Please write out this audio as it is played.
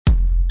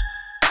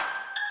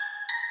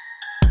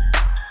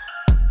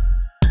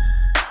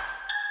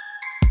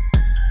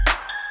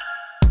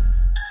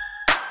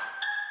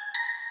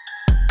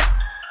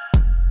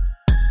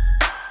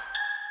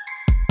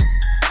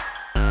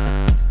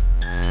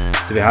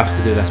Do we have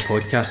to do this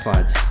podcast,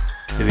 lads?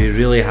 Do we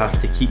really have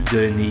to keep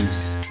doing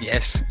these?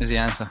 Yes, is the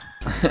answer.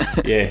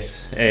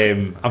 Yes.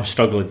 I'm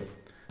struggling.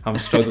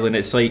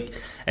 It's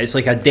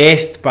like a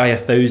death by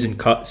 1,000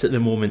 cuts at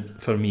the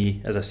moment for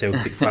me as a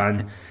Celtic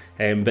fan.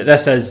 But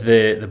this is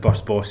the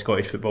Bus Boss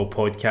Scottish Football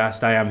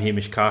Podcast. I am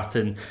Hamish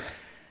Carton.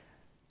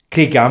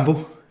 Craig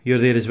Gamble, you're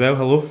there as well.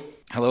 Hello.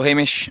 Hello,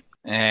 Hamish.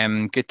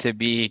 Good to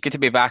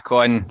be back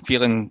on.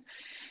 Feeling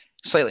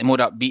slightly more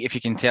upbeat, if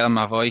you can tell in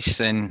my voice,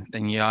 than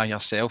you are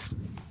yourself.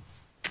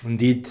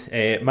 Indeed.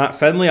 Matt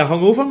Finlay, a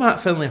hungover Matt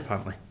Finlay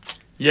apparently.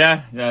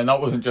 Yeah, and that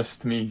wasn't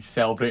just me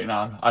celebrating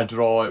a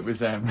draw. It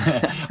was I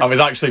was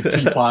actually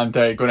pre-planned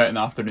going out in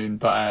the afternoon,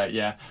 but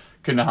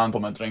couldn't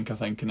handle my drink, I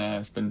think, and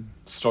it's been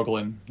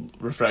struggling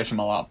refreshing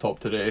my laptop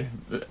today,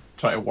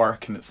 trying to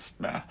work, and it's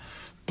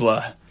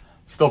blah.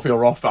 Still feel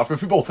rough, but I've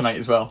got football tonight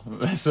as well,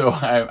 so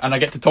and I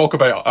get to talk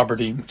about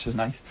Aberdeen, which is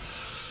nice.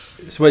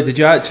 So what,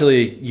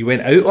 you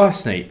went out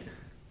last night?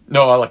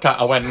 No, I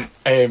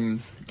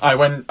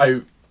went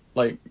out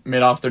like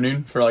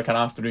mid-afternoon for like an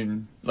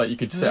afternoon, like you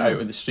could sit out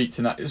in the streets,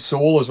 and that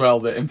Soul as well,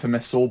 the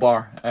infamous Soul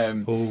bar.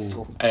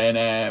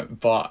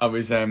 But I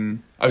was out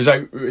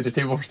at the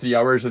table for 3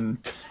 hours and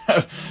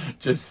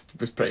just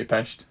was pretty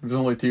pissed. It was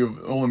only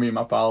me and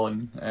my pal,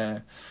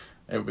 and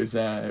it was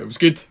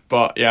good,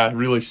 but yeah,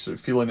 really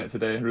feeling it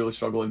today, really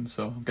struggling,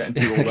 so I'm getting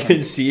too old. I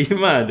can see you,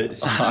 man.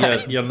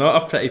 You're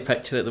not a pretty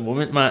picture at the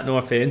moment, Matt, no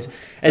offence.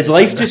 Is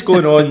life just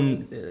going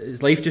on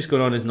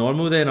as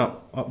normal then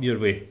up your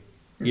way?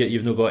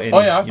 You've not got any... Oh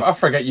yeah, I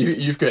forget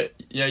you've got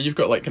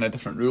like kind of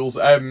different rules.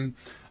 It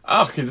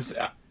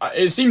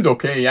seemed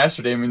okay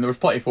yesterday. I mean, there was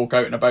plenty of folk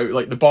out and about.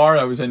 Like the bar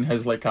I was in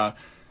has like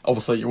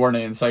obviously you weren't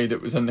inside,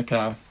 it was in the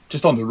kind of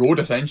just on the road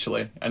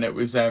essentially, and it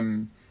was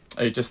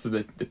just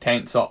the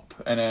tents up,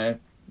 and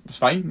it was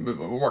fine. It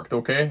worked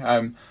okay.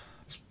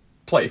 There's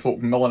plenty of folk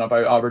milling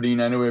about Aberdeen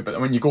anyway, but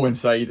when you go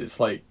inside, it's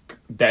like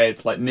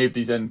dead. Like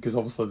nobody's in, because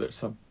obviously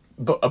there's a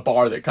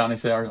bar that can't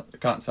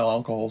sell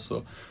alcohol.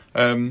 So,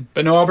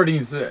 but no,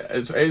 Aberdeen's it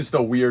is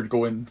still weird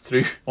going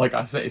through like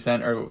a city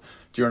centre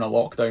during a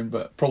lockdown,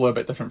 but probably a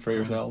bit different for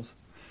yourselves.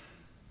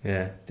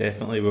 Yeah,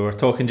 definitely. We were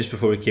talking just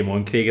before we came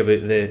on, Craig,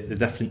 about the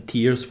different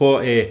tiers.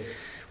 What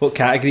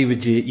category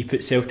would you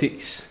put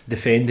Celtic's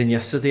defending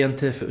yesterday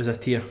into if it was a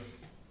tier?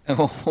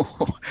 Like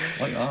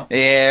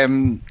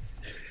that.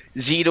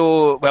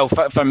 0. Well,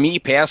 for me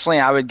personally,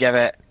 I would give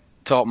it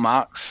top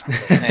marks.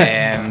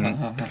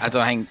 I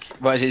don't think.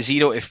 What is it?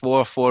 0 to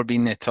 4, 4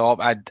 being the top.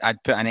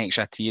 I'd put an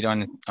extra tier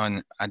on.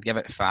 I'd give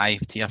it 5,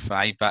 tier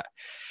 5. But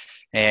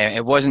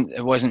it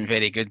wasn't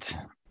very good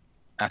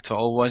at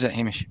all, was it,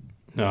 Hamish?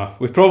 No,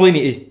 we probably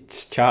need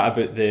to chat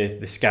about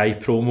the Sky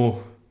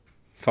promo.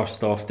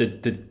 First off,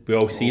 did we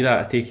all see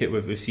that? I take it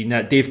we've seen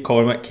that. Dave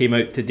Cormack came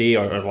out today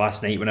or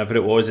last night, whenever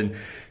it was, and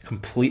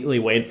completely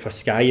went for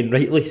Sky, and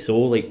rightly so.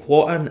 Like,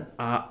 what an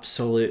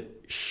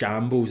absolute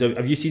shambles.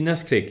 Have you seen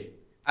this, Craig?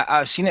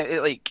 I've seen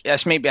it. Like,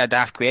 this might be a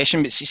daft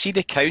question, but see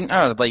the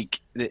counter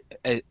like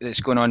that's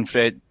going on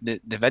throughout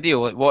the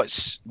video. Like, what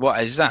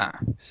is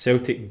that?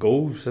 Celtic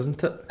goals,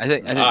 isn't it?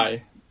 Is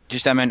it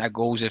just the amount of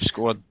goals they've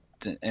scored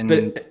in?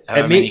 But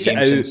it makes it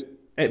out.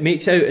 It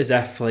makes it out as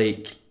if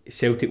like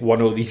Celtic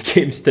won all these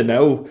games to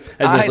 0,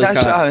 and there's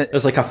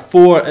like a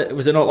 4.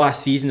 Was it not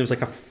last season? There was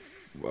like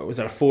was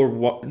it a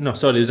 4? No,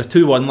 sorry, there was a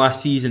 2-1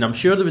 last season. I'm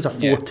sure there was a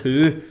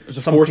 4-2. It was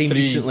a sometime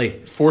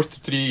recently.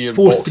 4-3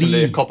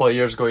 4-3 a couple of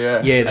years ago.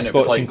 Yeah, the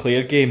Scott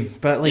Sinclair game.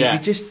 But they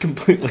just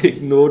completely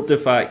ignored the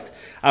fact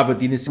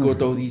Aberdeen has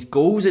scored all these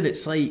goals, and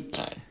it's like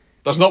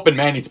there's not been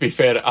many, to be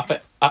fair. I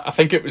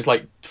think it was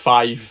like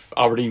 5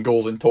 Aberdeen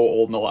goals in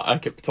total in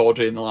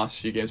Tawdry in the last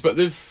few games, but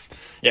they've.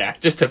 Yeah,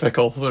 just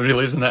typical,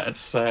 really, isn't it?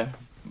 It's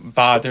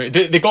bad. I mean,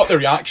 they got the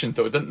reaction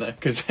though, didn't they?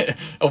 Because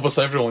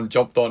obviously everyone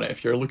jumped on it.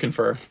 If you're looking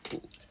for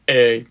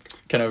kind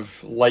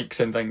of likes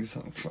and things,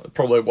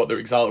 probably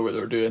exactly what they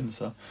were doing.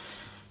 So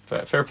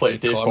fair play to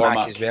Dave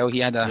Cormack as well. He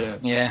had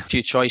a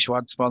few choice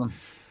words for them.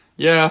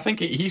 Yeah, I think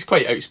he's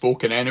quite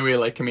outspoken anyway.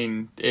 Like, I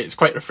mean, it's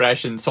quite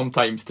refreshing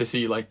sometimes to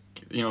see, like,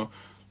 you know,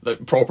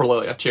 like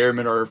properly like a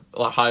chairman or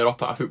like higher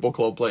up at a football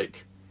club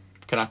like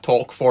kind of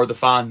talk for the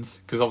fans,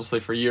 because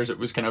obviously for years it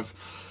was kind of,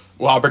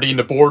 well, Aberdeen,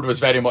 the board was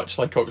very much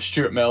like, oh,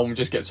 Stuart Milne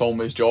just gets on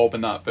with his job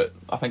and that, but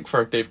I think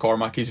for Dave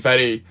Cormack, he's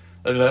very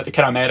the kind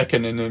of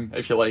American in him,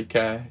 if you like.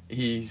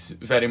 He's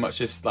very much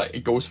just like,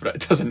 he goes for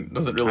it, doesn't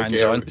really Hands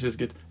care, on. which is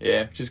good.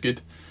 Yeah, which is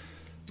good.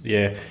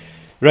 Yeah.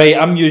 Right,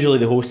 I'm usually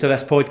the host of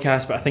this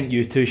podcast, but I think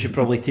you two should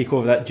probably take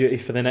over that duty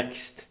for the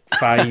next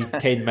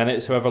 5-10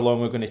 minutes, however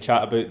long we're going to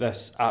chat about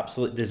this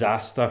absolute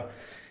disaster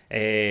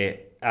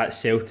at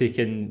Celtic,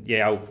 and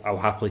I'll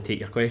happily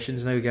take your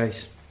questions now,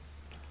 guys.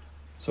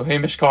 So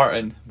Hamish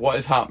Carton, what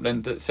is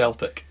happening at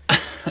Celtic?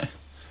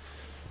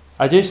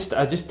 I just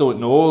don't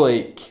know.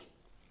 Like,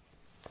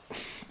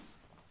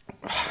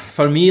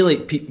 for me,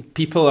 like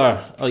people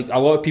are like, a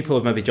lot of people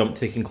have maybe jumped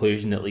to the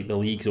conclusion that like the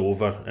league's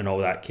over and all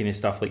that kind of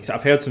stuff. Like, so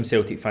I've heard some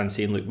Celtic fans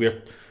saying, "Look,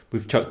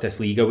 we've chucked this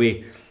league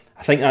away."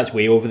 I think that's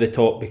way over the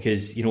top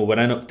because, we're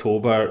in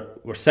October,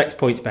 we're 6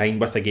 points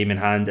behind with a game in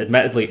hand.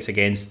 Admittedly, it's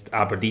against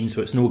Aberdeen,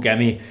 so it's no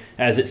gimme.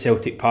 It is at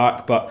Celtic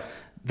Park, but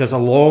there's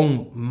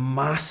a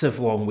massive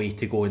long way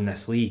to go in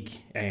this league.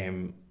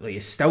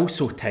 It's still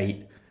so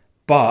tight,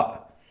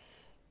 but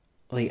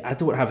I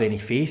don't have any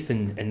faith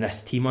in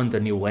this team under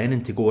Neil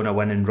Lennon to go on a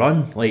winning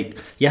run.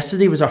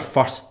 Yesterday was our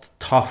first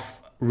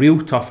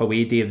real tough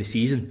away day of the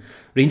season.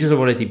 Rangers have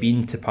already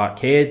been to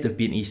Parkhead, they've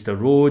been to Easter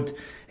Road,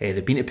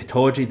 they've been to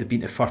Pittodrie, they've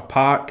been to Fir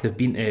Park, they've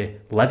been to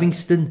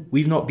Livingston.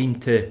 We've not been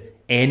to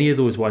any of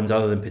those ones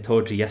other than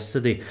Pittodrie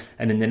yesterday.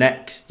 And in the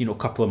next,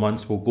 couple of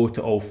months, we'll go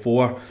to all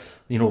four.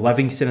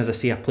 Livingston, as I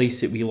say, a place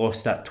that we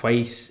lost at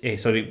twice.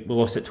 We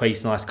lost it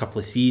twice in the last couple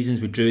of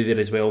seasons. We drew there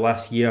as well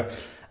last year.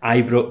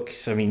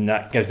 Ibrox,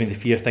 that gives me the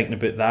fear thinking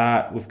about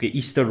that. We've got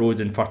Easter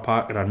Road and Fir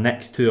Park are our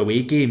next two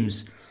away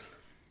games.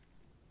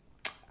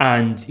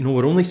 And,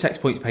 we're only 6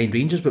 points behind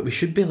Rangers, but we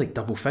should be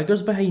double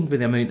figures behind with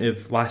the amount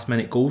of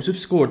last-minute goals we've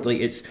scored.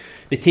 The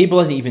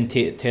table isn't even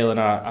telling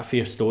a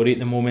fair story at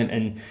the moment.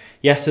 And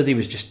yesterday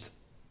was just...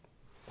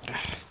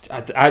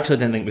 I actually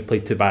didn't think we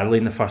played too badly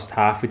in the first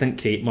half. We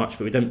didn't create much,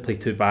 but we didn't play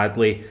too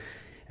badly.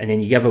 And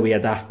then you give away a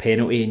daft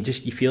penalty, and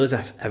just you feel as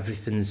if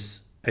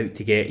everything's out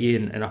to get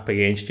you and up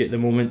against you at the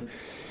moment.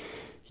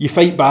 You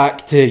fight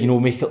back to,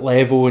 make it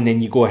level, and then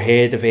you go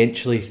ahead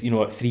eventually, at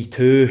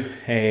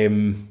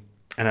 3-2.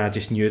 And I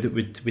just knew that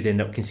we'd end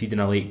up conceding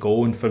a late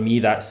goal. And for me,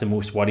 that's the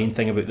most worrying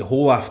thing about the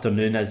whole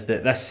afternoon, is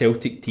that this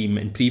Celtic team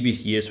in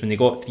previous years, when they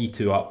got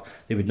 3-2 up,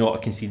 they would not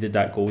have conceded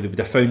that goal. They would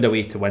have found a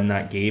way to win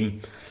that game.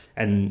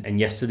 And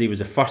yesterday was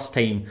the first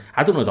time,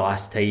 I don't know the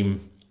last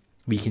time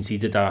we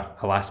conceded a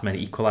last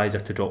minute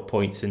equaliser to drop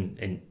points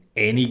in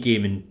any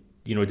game in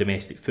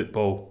domestic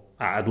football.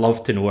 I'd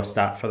love to know a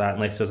stat for that,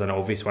 unless there's an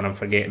obvious one I'm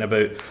forgetting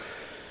about.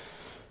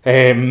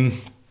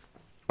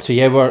 So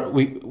yeah,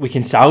 we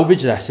can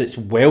salvage this. It's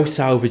well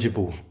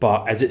salvageable,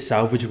 but is it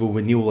salvageable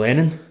with Neil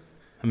Lennon?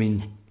 I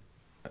mean,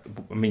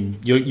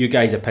 you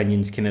guys'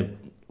 opinions kind of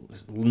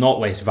not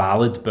less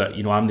valid, but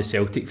I'm the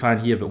Celtic fan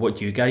here. But what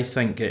do you guys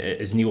think?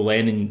 Is Neil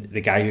Lennon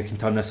the guy who can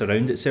turn this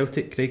around at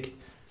Celtic, Craig?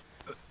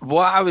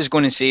 What I was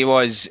going to say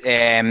was,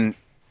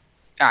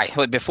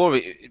 before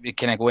we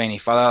kind of go any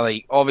further,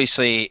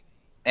 obviously,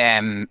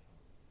 being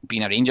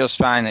a Rangers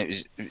fan,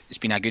 it's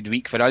been a good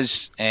week for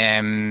us.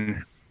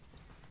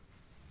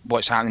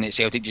 What's happening at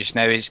Celtic just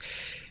now is,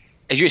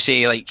 as you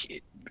say,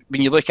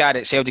 when you look at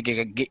it, Celtic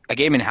a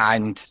game in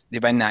hand, they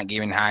win that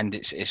game in hand.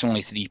 It's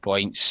only 3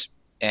 points.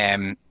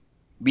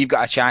 We've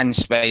got a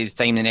chance by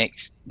the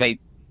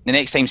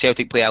next time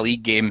Celtic play a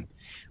league game,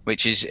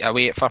 which is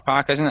away at Fir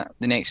Park, isn't it?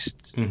 The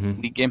next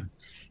league game.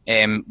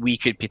 We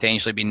could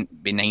potentially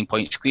be 9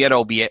 points clear,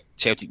 albeit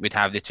Celtic would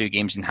have the 2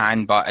 games in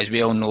hand. But as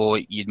we all know,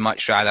 you'd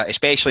much rather,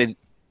 especially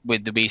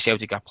with the way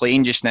Celtic are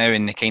playing just now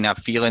and the kind of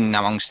feeling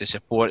amongst the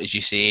support, as you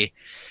say,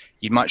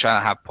 you'd much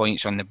rather have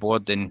points on the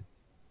board than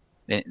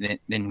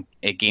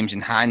games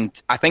in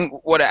hand. I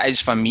think what it is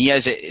for me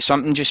is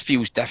something just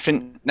feels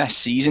different this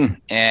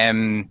season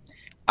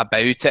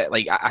about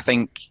it. I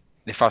think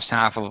the first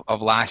half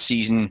of last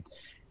season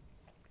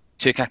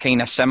took a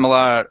kind of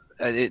similar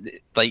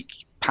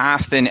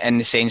path in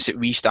the sense that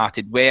we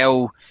started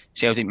well,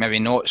 Celtic maybe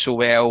not so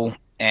well.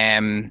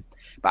 But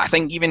I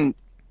think even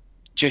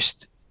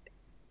just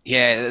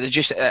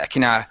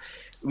kind of,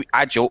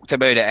 I joked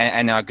about it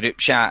in our group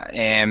chat,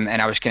 and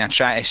I was kind of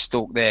trying to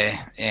stoke the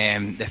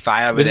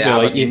fire with the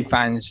Aberdeen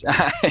fans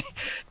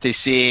to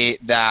say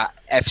that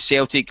if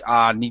Celtic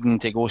are needing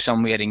to go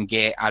somewhere and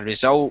get a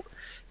result,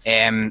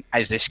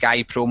 as the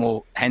Sky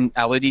promo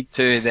alluded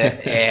to,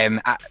 that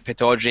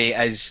Pittodrie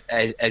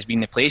has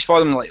been the place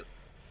for them.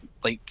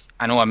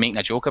 I know I'm making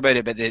a joke about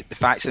it, but the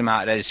fact of the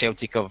matter is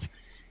Celtic have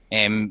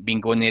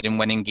been going there and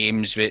winning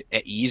games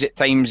at ease at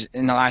times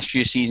in the last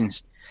few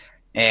seasons.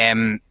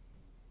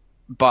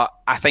 But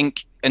I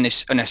think on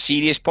a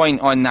serious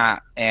point on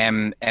that,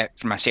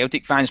 from a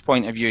Celtic fan's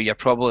point of view, you're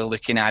probably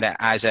looking at it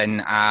as in,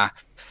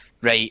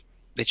 right,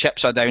 the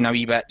chips are down a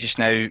wee bit just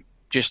now,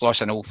 just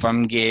lost an Old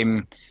Firm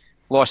game,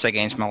 lost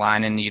against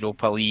Milan in the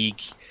Europa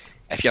League.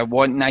 If you're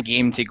wanting a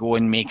game to go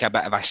and make a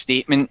bit of a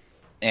statement,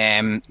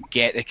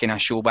 get the kind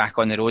of show back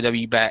on the road a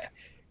wee bit,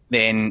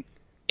 then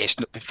it's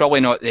probably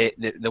not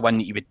the one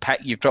that you would pick.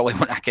 You probably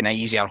want a kind of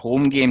easier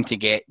home game to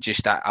get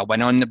just a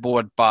win on the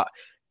board. But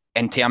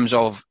in terms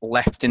of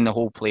lifting the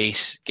whole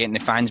place, getting the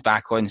fans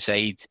back on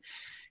side,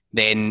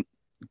 then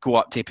go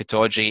up to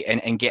Pittodrie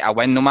and get a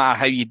win, no matter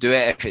how you do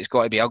it. If it's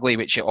got to be ugly,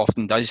 which it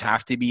often does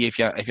have to be if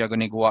you're going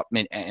to go up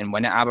and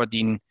win at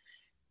Aberdeen,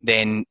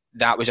 then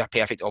that was a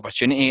perfect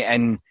opportunity.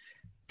 And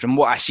from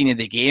what I've seen of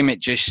the game, it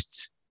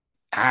just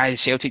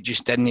Celtic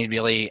just didn't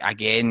really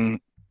again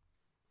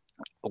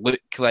look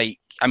like.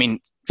 I mean,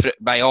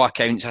 by all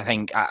accounts, I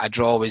think a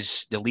draw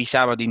was the least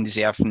Aberdeen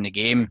deserved from the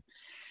game.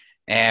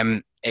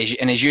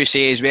 As you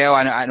say as well,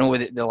 I know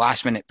the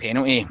last minute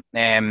penalty,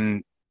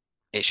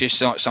 it's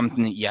just not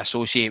something that you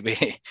associate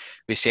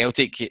with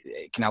Celtic.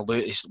 Kind of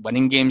lose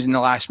winning games in the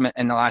last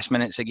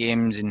minutes of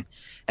games, and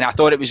I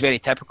thought it was very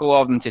typical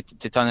of them to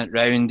turn it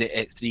round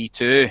at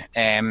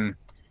 3-2.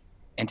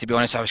 And to be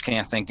honest, I was kind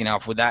of thinking,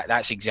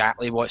 that's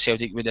exactly what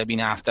Celtic would have been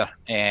after.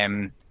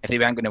 If they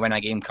weren't going to win a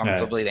game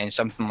comfortably, then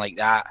something like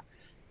that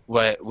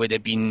would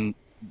have been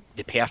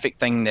the perfect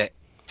thing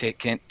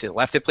to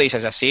lift the place,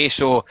 as I say.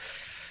 So,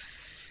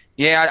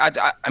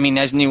 yeah, I mean,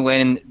 is Neil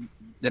Lennon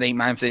the right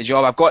man for the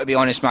job? I've got to be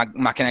honest, my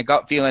kind of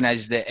gut feeling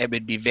is that it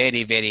would be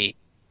very, very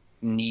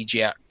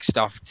knee-jerk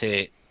stuff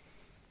to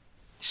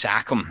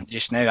sack him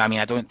just now. I mean,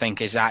 I don't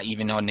think is that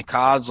even on the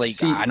cards.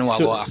 I know a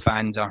lot of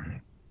fans are.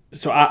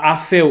 So I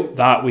felt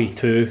that way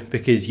too,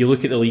 because you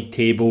look at the league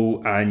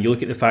table and you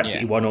look at the fact that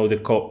he won all the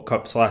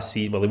cups last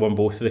season. Well, he won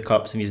both of the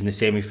cups and he's in the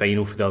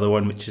semi-final for the other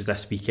one, which is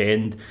this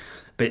weekend.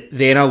 But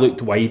then I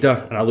looked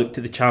wider and I looked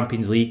at the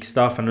Champions League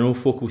stuff, and I know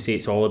folk will say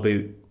it's all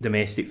about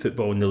domestic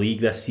football in the league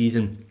this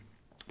season,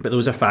 but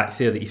those are facts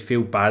there that he's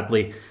failed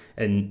badly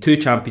in 2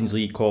 Champions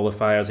League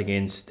qualifiers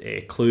against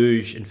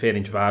Cluj and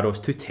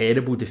Ferencvaros, 2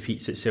 terrible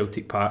defeats at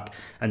Celtic Park,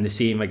 and the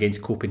same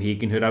against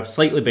Copenhagen, who are a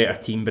slightly better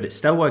team, but it's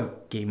still a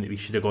game that we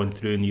should have gone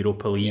through in the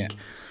Europa League.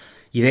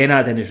 You then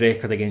add in his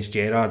record against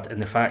Gerrard,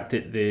 and the fact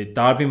that the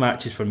derby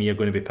matches for me are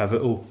going to be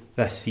pivotal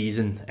this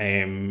season.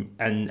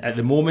 And at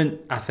the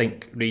moment, I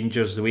think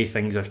Rangers, the way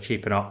things are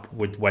shaping up,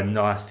 would win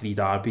the last 3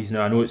 derbies.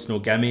 Now, I know it's no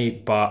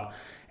gimme, but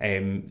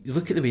you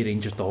look at the way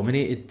Rangers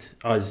dominated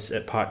us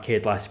at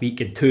Parkhead last week,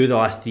 and 2 of the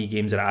last 3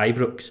 games are at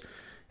Ibrox.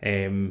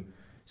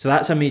 So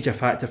that's a major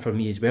factor for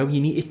me as well.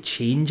 You need to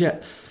change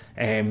it.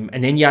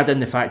 And then you add in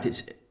the fact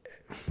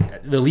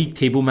the league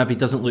table maybe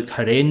doesn't look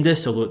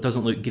horrendous, although it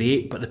doesn't look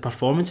great, but the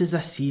performances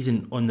this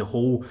season on the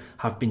whole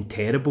have been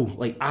terrible,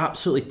 like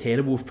absolutely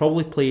terrible. We've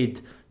probably played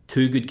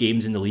 2 good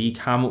games in the league,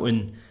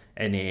 Hamilton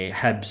and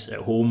Hibs at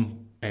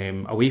home.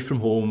 Away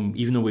from home,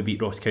 even though we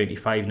beat Ross County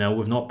 5-0,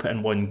 we've not put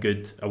in one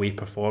good away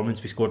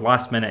performance. We scored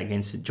last minute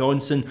against St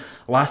Johnstone,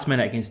 last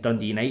minute against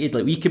Dundee United.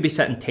 Like, we could be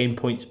sitting 10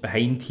 points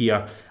behind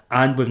here,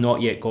 and we've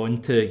not yet gone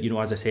to,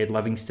 as I said,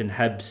 Livingston,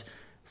 Hibs,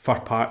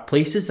 Fir Park,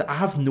 places that I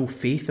have no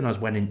faith in us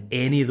winning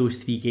any of those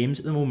 3 games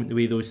at the moment, the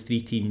way those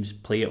 3 teams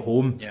play at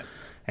home.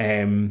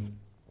 And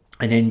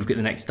then we've got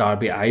the next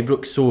derby at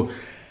Ibrox. So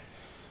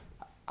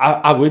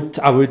I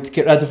would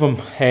get rid of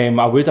him.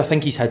 I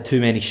think he's had too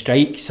many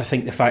strikes. I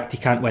think the fact he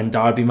can't win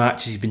derby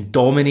matches, he's been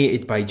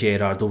dominated by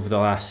Gerrard over the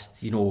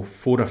last 4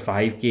 or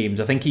 5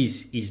 games. I think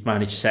he's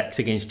managed 6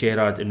 against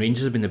Gerrard, and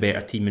Rangers have been the better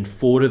team in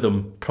 4 of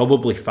them,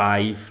 probably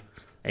 5.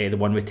 The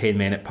one with 10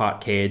 men at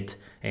Parkhead.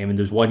 And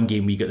there's one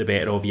game we got the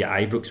better of you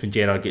at Ibrox when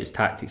Gerrard gets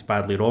tactics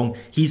badly wrong.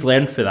 He's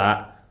learned for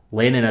that.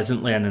 Lennon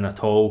isn't learning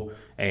at all.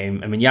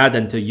 And when you add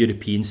into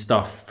European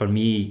stuff, for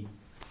me,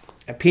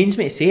 it pains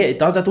me to say it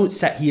does. I don't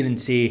sit here and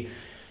say,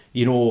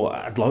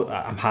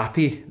 I'm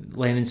happy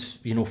Lennon's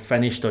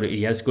finished, or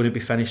he is going to be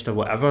finished, or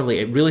whatever. Like,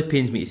 it really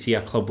pains me to see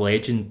a club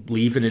legend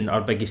leaving in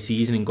our biggest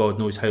season in God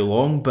knows how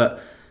long,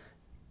 but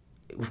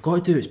we've got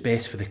to do what's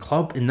best for the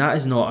club, and that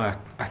is not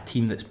a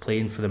team that's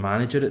playing for the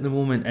manager at the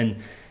moment. And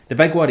the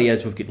big worry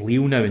is we've got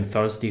Lille now on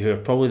Thursday, who are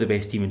probably the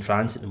best team in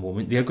France at the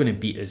moment. They're going to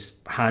beat us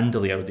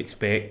handily, I would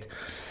expect.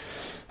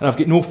 And I've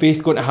got no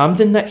faith going to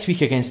Hampden next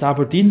week against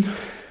Aberdeen.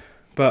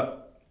 But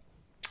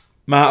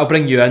Matt, I'll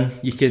bring you in.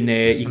 You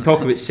can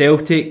talk about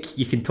Celtic.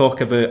 You can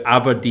talk about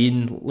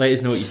Aberdeen. Let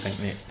us know what you think,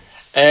 mate.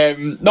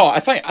 No, I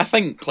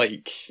think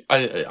like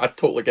I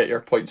totally get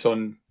your points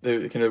on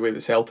the kind of way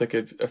that Celtic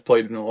have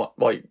played in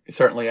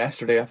certainly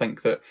yesterday. I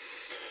think that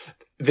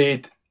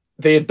they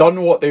had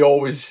done what they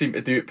always seem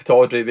to do at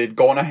Pittodrie. They'd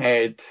gone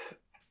ahead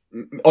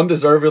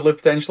undeservedly,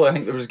 potentially. I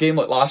think there was a game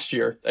like last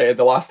year,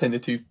 the last time the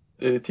 2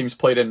 teams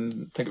played in,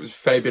 I think it was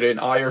February, and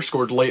Ayer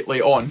scored late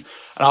on, and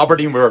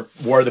Aberdeen were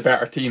the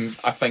better team,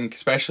 I think,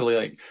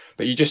 especially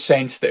but you just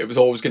sensed that it was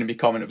always going to be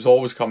coming. It was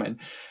always coming,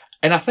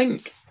 and I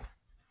think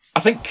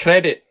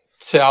credit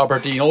to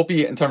Aberdeen,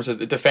 albeit in terms of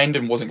the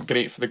defending wasn't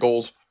great for the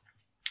goals.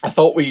 I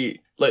thought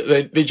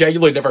they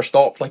genuinely never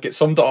stopped. Like, it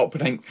summed it up. I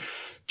think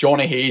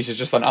Johnny Hayes is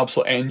just an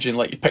absolute engine.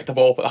 Like, he picked the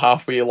ball up at the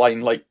halfway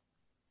line,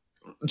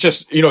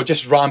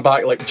 just ran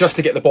back, just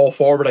to get the ball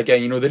forward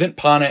again. They didn't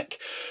panic.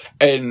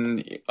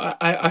 And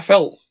I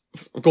felt,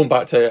 going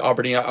back to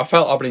Aberdeen, I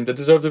felt Aberdeen did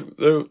deserve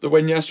the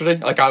win yesterday.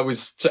 Like, I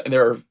was sitting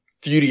there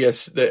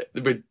furious that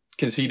we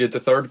conceded the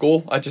 3rd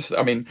goal.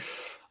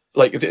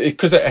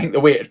 because I think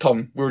the way it had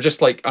come, we were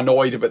just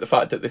annoyed about the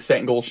fact that the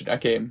second goal shouldn't have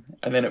came.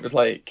 And then it was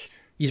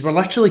you were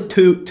literally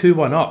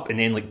 2-1 up, and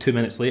then 2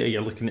 minutes later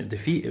you're looking at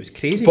defeat. It was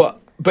crazy.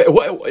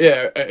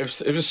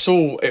 It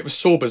was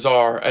so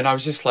bizarre, and I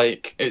was just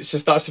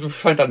we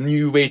found a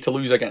new way to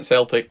lose against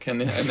Celtic in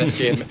this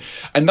game.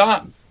 And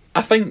that,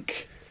 I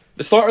think,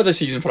 the start of the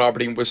season for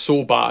Aberdeen was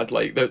so bad.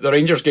 The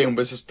Rangers game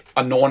was just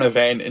a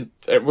non-event, and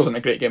it wasn't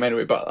a great game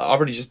anyway, but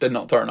Aberdeen just did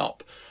not turn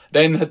up.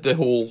 Then had the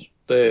whole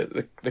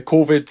the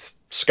COVID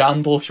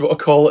scandal, if you want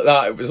to call it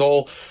that. It was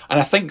all, and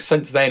I think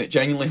since then it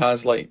genuinely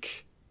has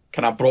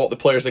kind of brought the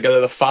players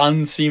together. The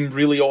fans seem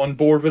really on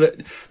board with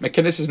it.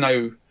 McInnes is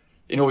now,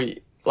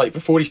 like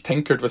before he's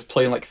tinkered with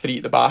playing like 3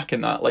 at the back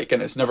and that, like,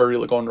 and it's never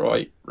really gone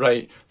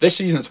right. This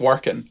season it's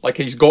working. Like,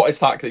 he's got his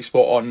tactics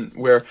spot on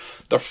where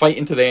they're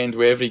fighting to the end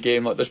with every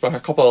game. Like, there's been a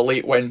couple of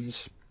late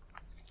wins.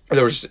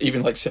 There was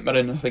even like St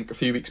Mirren, I think, a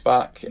few weeks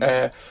back.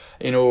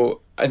 You know,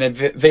 and then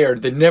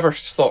they never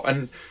stop.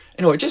 And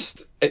you know, it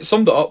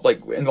summed it up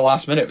like in the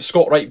last minute.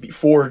 Scott Wright beat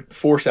four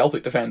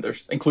Celtic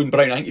defenders, including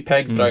Brown. I think he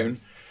pegged Brown,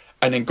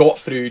 and then got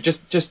through.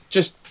 Just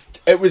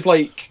it was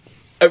like.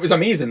 It was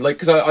amazing, like,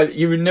 because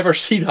you would never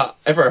see that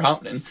ever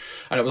happening,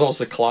 and it was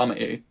also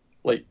calamity,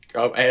 like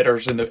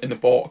errors in the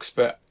box.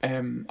 But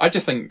I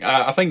just think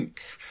I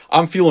think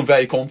I'm feeling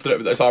very confident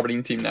with this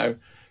Aberdeen team now,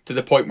 to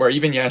the point where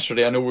even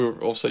yesterday, I know we were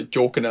obviously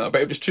joking at it,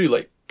 but it was true.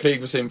 Like Craig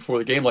was saying before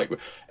the game, like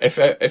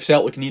if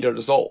Celtic need a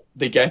result,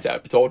 they get it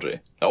at Pittodrie.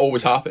 It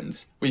always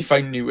happens. We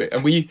find new way,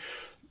 and we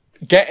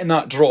getting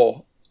that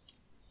draw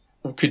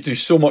could do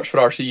so much for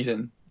our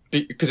season,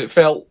 because it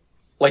felt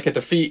like a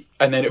defeat,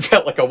 and then it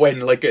felt like a win,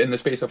 like in the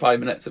space of 5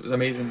 minutes. It was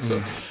amazing. So,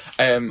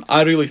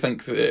 I really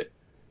think that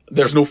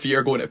there's no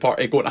fear going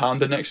to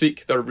Hampden next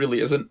week. There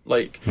really isn't.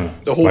 Like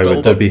the whole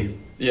build up.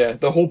 Yeah,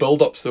 the whole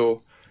build up.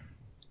 So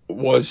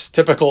was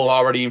typical of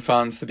Aberdeen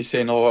fans to be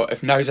saying, "Oh,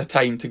 if now's a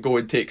time to go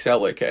and take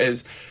Celtic, it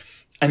is."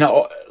 And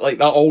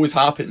that always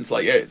happens.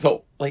 Like it's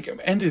all, like at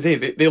the end of the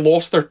day, they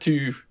lost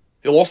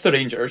They lost the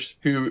Rangers,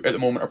 who at the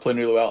moment are playing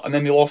really well, and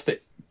then they lost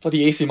it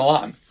bloody AC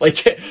Milan.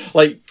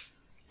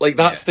 Like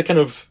that's the kind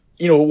of,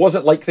 you know, it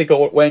wasn't like they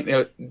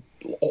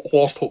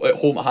lost at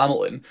home at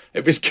Hamilton.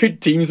 It was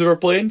good teams they were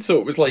playing, so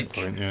it was like,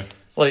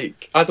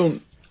 like I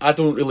don't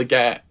really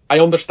get. I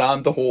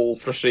understand the whole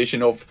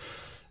frustration of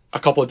a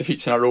couple of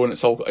defeats in a row and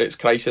it's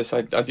crisis.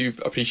 I do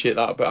appreciate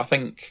that, but I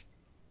think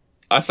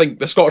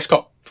the Scottish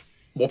Cup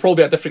will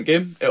probably be a different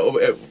game.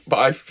 But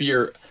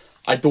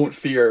I don't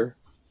fear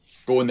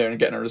going there and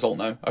getting a result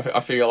now.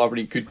 I feel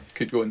Aberdeen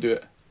could go and do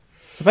it.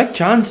 A big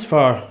chance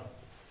for,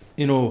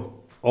 you know,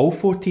 all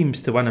 4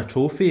 teams to win a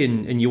trophy,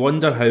 and you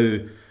wonder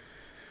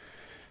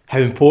how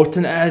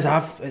important it is.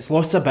 It's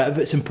lost a bit of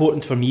its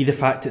importance for me, the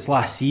fact it's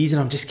last season.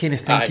 I'm just kind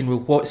of thinking, well,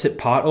 what's it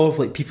part of?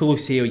 Like, people will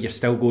say, oh, you're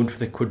still going for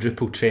the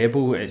quadruple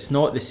treble. It's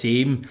not the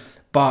same,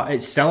 but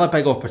it's still a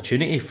big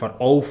opportunity for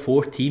all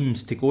 4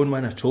 teams to go and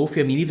win a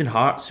trophy. I mean, even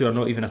Hearts, who are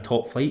not even a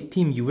top flight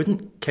team, you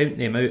wouldn't count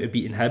them out of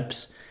beating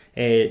Hibs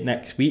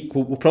next week.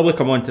 We'll probably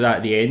come on to that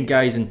at the end,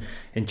 guys, and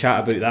chat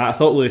about that. I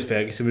thought Lewis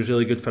Ferguson was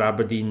really good for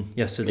Aberdeen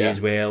yesterday as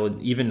well,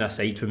 and even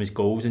aside from his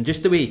goals and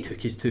just the way he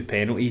took his 2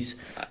 penalties,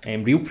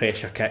 real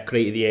pressure kick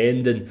right at the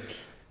end. And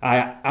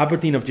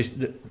Aberdeen have just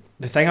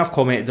the thing I've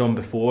commented on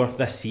before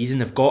this season,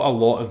 they've got a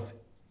lot of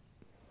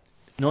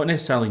not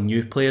necessarily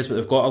new players, but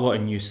they've got a lot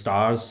of new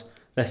stars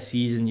this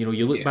season. You know,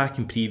 you look back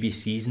in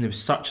previous season, there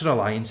was such a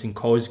reliance in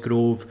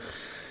Cosgrove,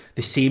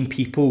 the same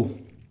people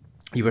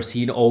you were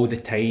seeing all the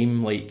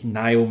time, like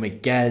Niall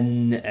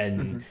McGinn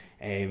and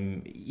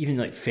even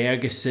like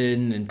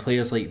Ferguson and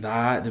players like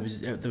that.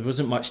 There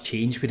wasn't much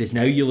change. Whereas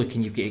now you look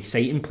and you've got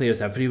exciting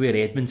players everywhere.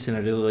 Edmondson, I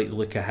really like the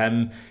look of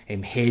him.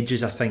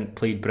 Hedges, I think,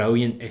 played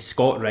brilliant.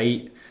 Scott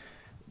Wright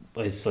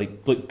is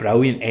looked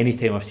brilliant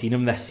anytime I've seen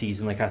him this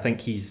season. Like, I think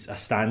he's a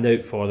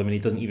standout for them, and he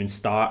doesn't even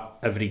start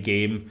every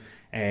game.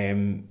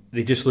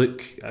 They just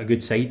look a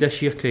good side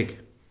this year, Craig.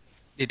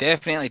 They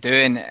definitely do,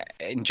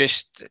 and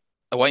just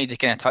I wanted to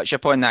kind of touch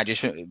upon that,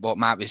 just what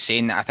Matt was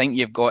saying. I think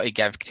you've got to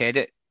give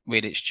credit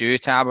where it's due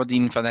to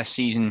Aberdeen for this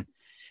season,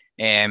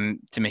 to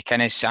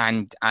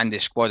McInnes and the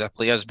squad of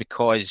players,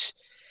 because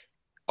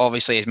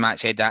obviously, as Matt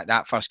said,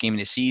 that first game of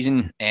the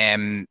season,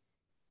 Aberdeen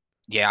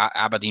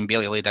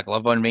barely laid a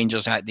glove on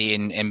Rangers that day,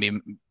 and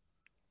the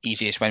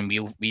easiest win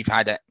we've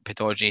had at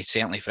Pittodrie,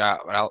 certainly for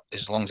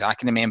as long as I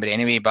can remember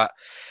anyway. But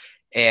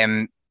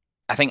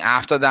I think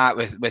after that,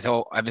 with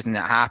everything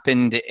that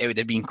happened, it would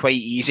have been quite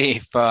easy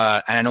for,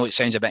 and I know it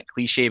sounds a bit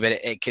cliche, but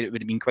it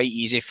would have been quite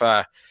easy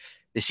for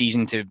the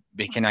season to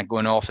be kind of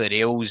going off the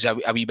rails a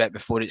wee bit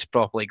before it's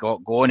properly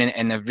got going,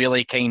 and they've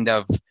really kind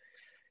of,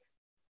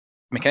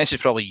 McInnes has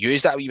probably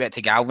used that a wee bit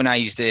to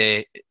galvanise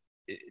the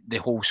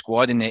whole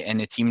squad and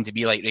the team to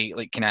be like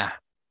kind of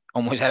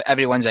almost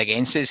everyone's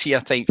against us here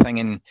type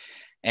thing,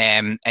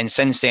 and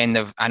since then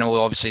I know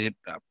obviously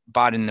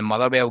barring the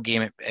Motherwell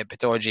game at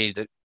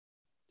Pittodrie,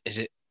 is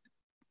it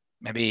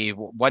maybe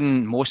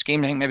won most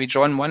games? I think maybe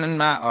drawn one in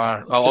that,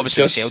 or well,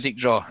 obviously the Celtic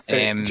draw.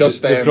 They've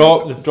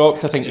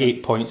dropped I think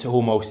 8 points at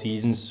home all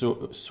season,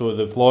 so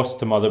they've lost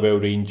to Motherwell,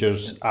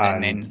 Rangers,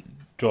 and then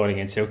drawing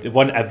against Celtic. They've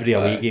won every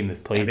away game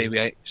they've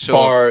played.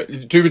 So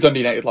drew with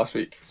Dundee United last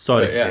week.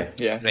 Sorry, yeah,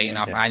 right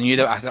enough. Yeah. I knew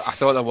that. I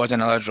thought there was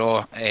another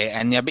draw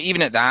in there, but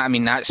even at that, I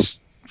mean,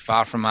 that's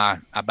far from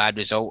a bad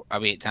result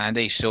away at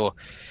Tandy. So,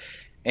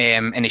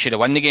 and they should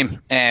have won the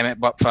game,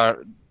 but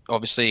for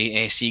obviously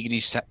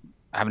Seagree's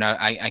having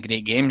a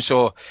great game.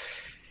 So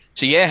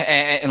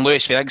yeah, and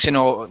Lewis Ferguson,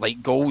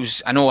 like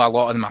goals, I know a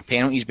lot of them are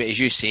penalties, but as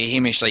you say,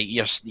 Hamish, like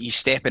he's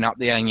stepping up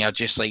there and you're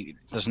just like,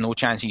 there's no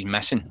chance he's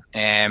missing.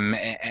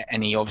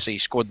 And he obviously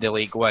scored the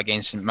late goal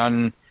against St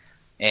Mirren.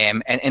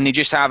 And they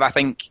just have, I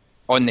think,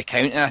 on the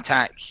counter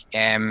attack,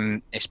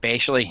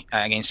 especially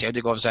against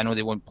Celtic, obviously I know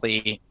they won't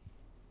play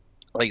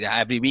like that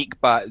every week,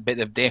 but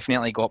they've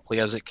definitely got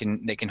players that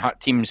can hurt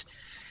teams.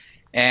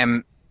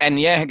 And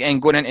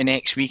going into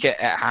next week at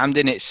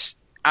Hampden,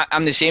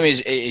 I'm the same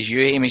as you,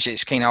 Hamish.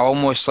 It's kind of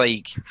almost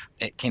like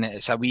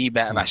it's a wee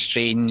bit of a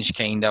strange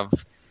kind of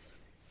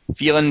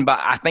feeling, but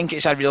I think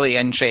it's a really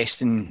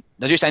interesting.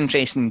 They're just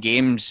interesting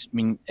games. I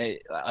mean,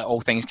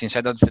 all things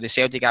considered, for the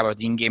Celtic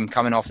Aberdeen game,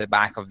 coming off the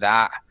back of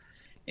that,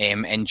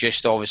 and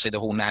just obviously the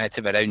whole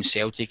narrative around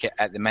Celtic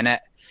at the minute,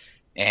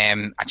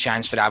 a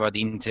chance for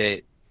Aberdeen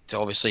to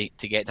obviously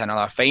to get to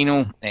another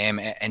final,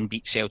 and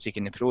beat Celtic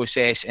in the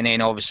process, and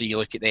then obviously you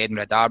look at the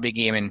Edinburgh Derby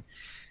game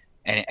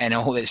and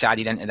all that's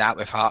added into that,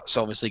 with Hearts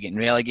obviously getting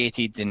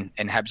relegated and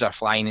Hibs are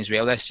flying as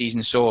well this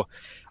season. So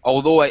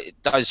although it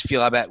does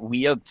feel a bit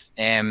weird,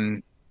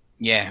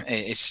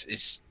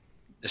 it's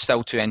there's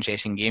still two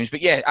interesting games.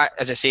 But yeah,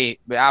 as I say,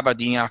 where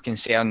Aberdeen are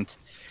concerned,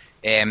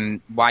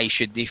 why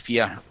should they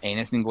fear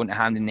anything going to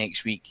Hampden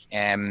next week?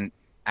 And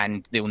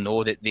they'll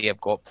know that they have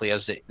got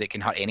players that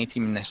can hurt any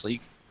team in this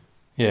league.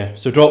 Yeah,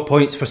 so drop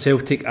points for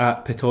Celtic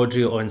at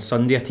Pittodrie on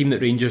Sunday. A team that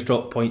Rangers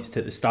dropped points to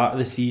at the start of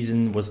the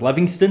season was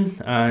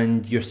Livingston,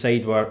 and your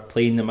side were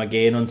playing them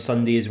again on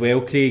Sunday as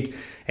well, Craig.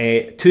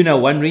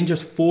 2-0 win,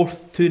 Rangers'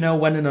 fourth 2-0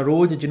 win in a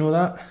row. Did you know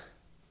that?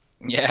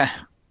 Yeah.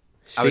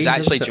 Strange, I was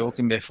actually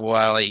joking before,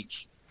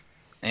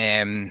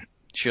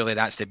 surely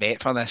that's the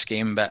bet for this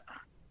game, but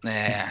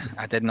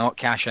I did not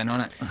cash in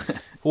on it.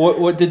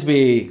 What did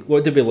we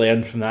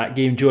learn from that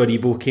game? Joe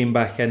Aribo came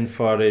back in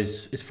for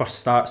his first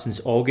start since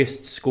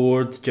August,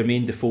 scored.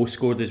 Jermaine Defoe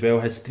scored as well,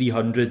 his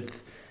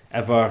 300th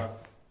ever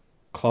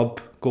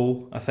club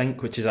goal, I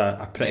think, which is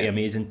a pretty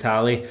amazing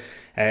tally.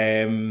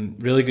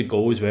 Really good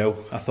goal as well.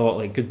 I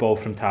thought, good ball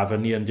from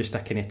Tavernier, and just a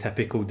kind of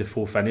typical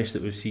Defoe finish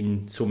that we've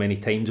seen so many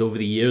times over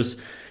the years.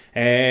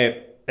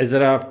 Is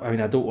there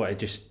I don't want to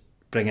just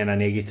bring in a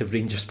negative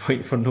Rangers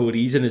point for no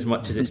reason, as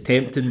much as it's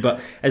tempting, but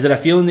is there a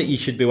feeling that you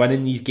should be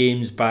winning these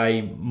games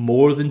by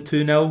more than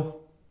 2-0?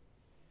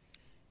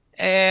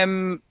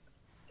 I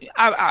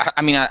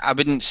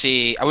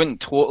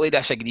wouldn't totally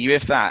disagree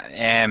with that.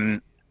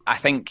 I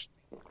think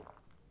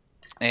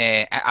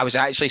I was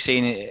actually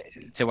saying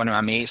it to one of my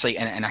mates, in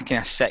a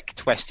kind of sick,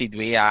 twisted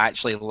way. I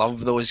actually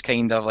love those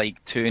kind of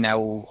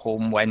 2-0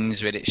 home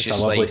wins where it's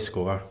just a lovely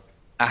score.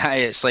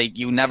 It's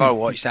you'll never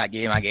watch that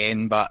game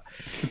again, but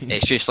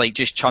it's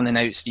just churning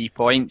out 3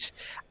 points.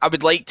 I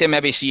would like to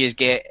maybe see us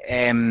get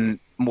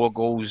more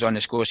goals on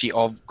the score sheet.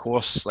 Of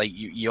course,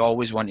 you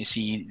always want to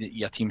see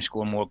your team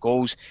score more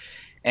goals.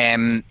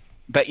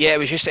 But yeah, it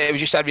was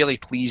just a really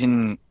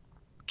pleasing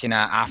kind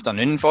of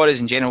afternoon for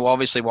us in general.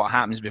 Obviously, what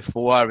happens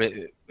before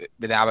with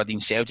the Aberdeen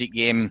Celtic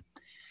game,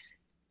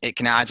 it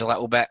kind of adds a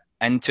little bit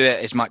into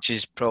it, as much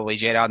as probably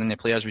Gerrard and the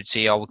players would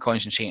say, we'll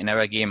concentrate on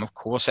our game. Of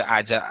course it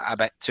adds a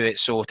bit to it.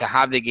 So to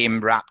have the game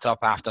wrapped up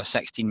after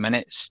 16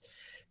 minutes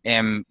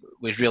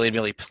was really,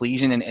 really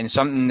pleasing, and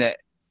something that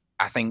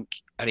I think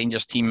a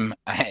Rangers team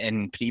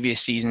in previous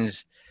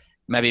seasons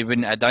maybe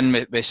wouldn't have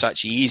done with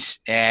such ease.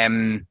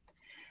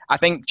 I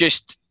think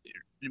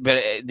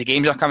but the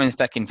games are coming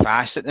thick and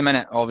fast at the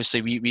minute.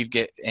 Obviously we've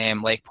got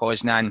Lech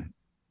Poznan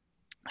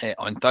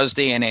on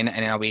Thursday, and then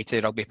away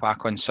to Rugby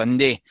Park on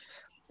Sunday.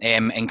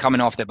 And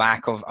coming off the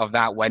back of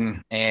that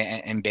win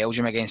in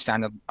Belgium against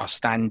Standard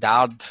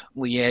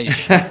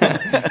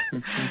Liège,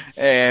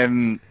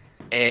 and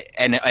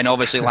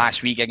obviously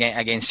last week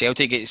against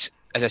Celtic, it's,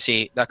 as I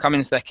say, they're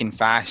coming thick and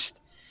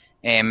fast.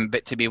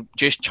 But to be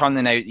just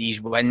churning out these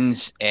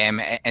wins,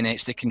 and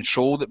it's the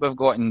control that we've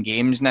got in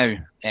games now,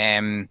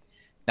 that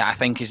I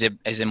think is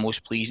the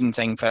most pleasing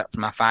thing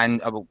from a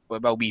fan. It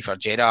will be for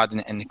Gerrard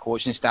and the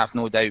coaching staff,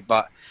 no doubt.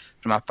 But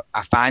from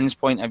a fan's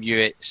point of view,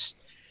 it's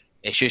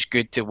just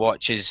good to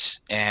watch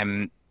us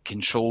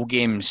control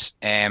games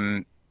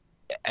as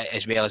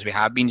well as we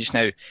have been just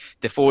now.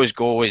 Defoe's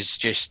goal is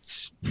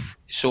just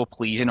so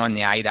pleasing on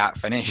the eye, that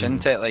finish,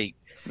 isn't it?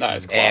 That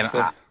is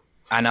classic.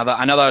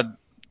 Another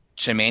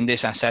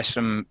tremendous assist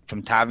from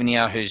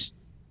Tavernier, who's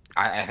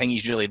I think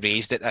he's really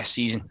raised it this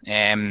season.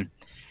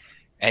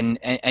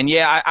 And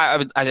yeah, I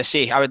would, as I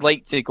say, I would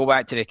like to go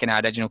back to the kind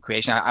of original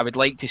question. I would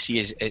like to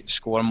see us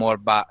score more,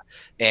 but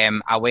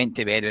I went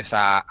to bed with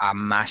a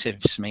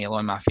massive smile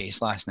on my face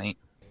last night.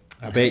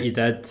 I bet you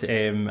did.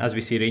 As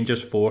we say,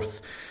 Rangers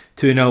fourth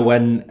 2-0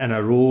 win in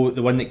a row.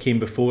 The one that came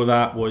before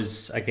that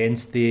was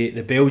against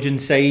the Belgian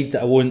side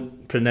that I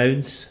won't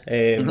pronounce.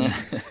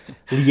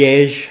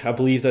 Liège, I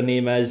believe their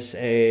name is.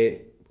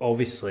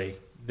 Obviously,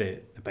 the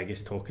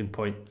biggest talking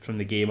point from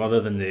the game, other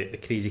than the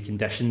crazy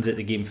conditions that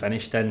the game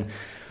finished in,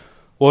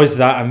 was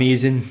that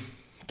amazing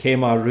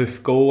Kemar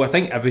Roof goal. I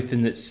think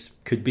everything that's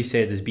could be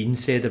said has been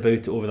said about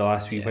it over the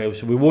last wee while,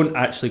 so we won't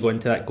actually go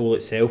into that goal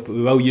itself, but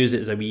we will use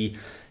it as a wee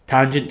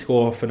tangent to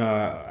go off on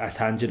a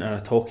tangent and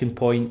a talking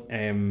point.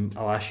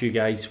 I'll ask you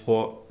guys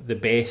what the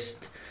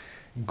best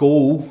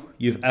goal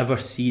you've ever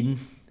seen,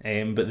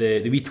 but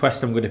the wee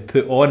twist I'm going to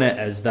put on it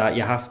is that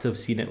you have to have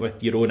seen it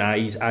with your own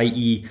eyes,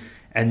 i.e.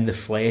 in the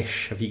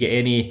flesh. Have you got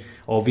any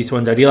obvious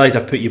ones? I realise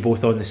I've put you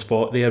both on the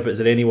spot there, but is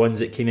there any ones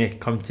that kind of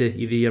come to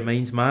either of your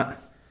minds, Matt?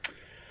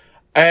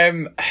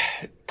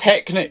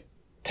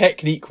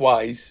 Technique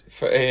wise,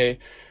 for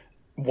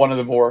one of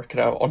the more kind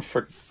of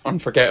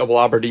unforgettable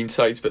Aberdeen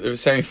sides, but the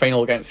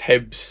semi-final against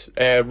Hibs,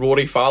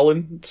 Rory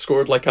Fallon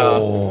scored like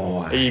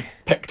he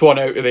picked one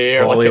out of the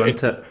air, volley,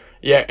 like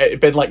it had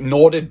been like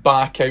nodded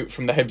back out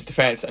from the Hibs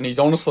defence, and he's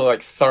honestly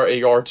like 30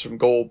 yards from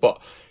goal,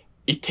 but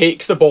he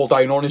takes the ball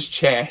down on his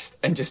chest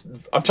and just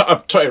I'm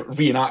trying to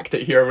reenact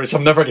it here, which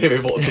I'm never going to be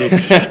able to do,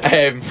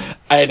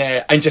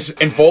 and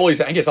just volleys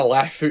it. I think it's a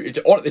left footed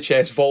onto the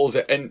chest, volleys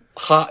it and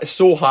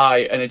so high,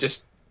 and it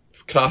just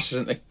crashes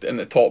in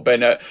the top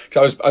bin.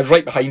 Because I was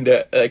right behind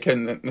it, like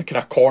in the kind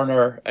of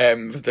corner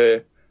of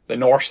the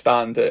north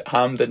stand at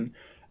Hampden,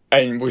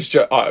 and was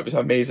just it was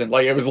amazing.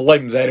 Like, it was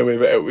limbs anyway,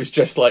 but it was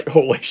just like,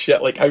 holy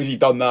shit! Like, how's he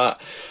done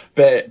that?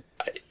 But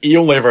he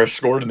only ever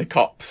scored in the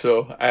cup,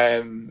 so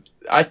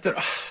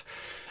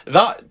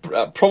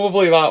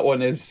probably that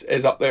one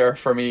is up there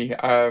for me.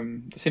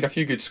 I've seen a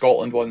few good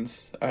Scotland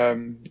ones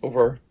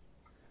over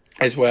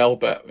as well,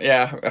 but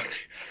yeah,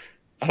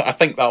 I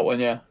think that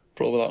one,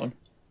 probably that one.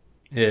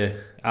 Yeah,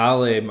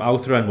 I'll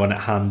throw in one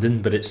at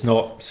Hampden, but it's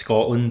not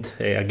Scotland.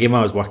 A game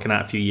I was working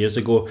at a few years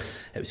ago.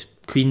 It was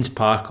Queen's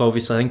Park,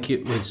 obviously. I think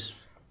it was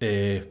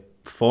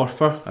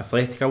Forfar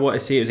Athletic, I want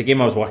to say. It was a game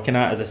I was working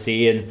at, as I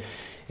say,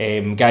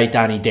 and guy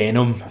Danny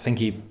Denham, I think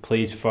he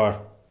plays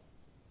for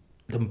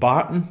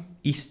Dumbarton,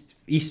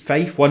 East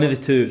Fife, one of the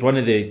two. It was one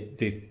of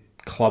the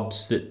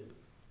clubs that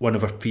one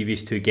of our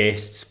previous two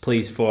guests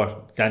plays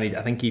for. Danny,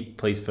 I think he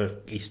plays for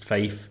East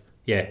Fife,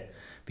 yeah.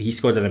 But he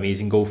scored an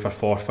amazing goal for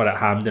Forfar at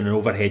Hampden, an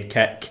overhead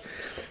kick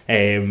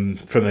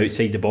from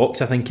outside the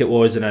box, I think it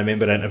was, and I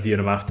remember interviewing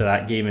him after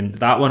that game, and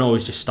that one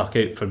always just stuck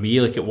out for me.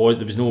 Like, there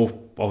was no,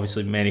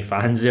 obviously, many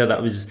fans there.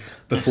 That was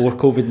before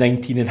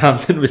COVID-19 and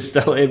Hampden was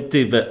still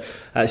empty, but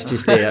that's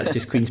just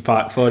Queen's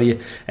Park for you.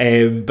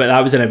 But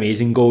that was an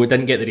amazing goal. It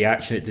didn't get the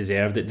reaction it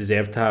deserved. It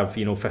deserved to have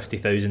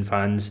 50,000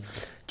 fans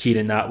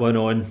cheering that one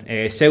on.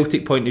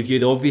 Celtic point of view,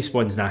 the obvious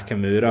one's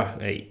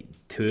Nakamura.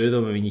 Two of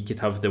them. I mean, you could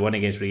have the one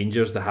against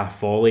Rangers, the half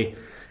volley,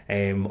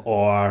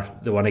 or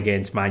the one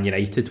against Man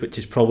United, which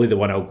is probably the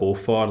one I'll go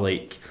for.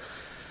 Like,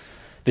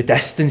 the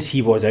distance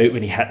he was out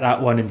when he hit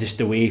that one, and just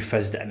the way he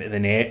fizzed it into the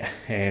net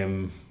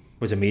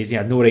was amazing.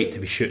 I had no right to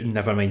be shooting,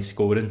 never mind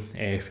scoring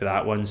for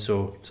that one.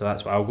 So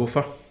that's what I'll go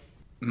for.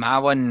 My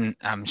one,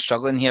 I'm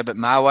struggling here, but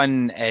my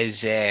one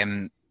is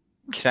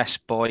Chris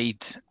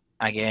Boyd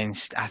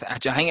against. I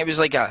think it was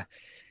like I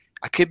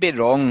could be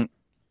wrong.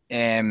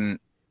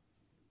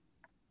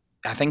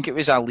 I think it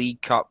was a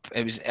League Cup.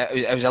 It was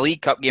a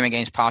League Cup game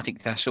against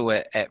Partick Thistle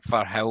at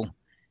Firhill.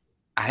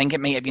 I think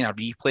it might have been a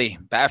replay,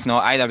 but if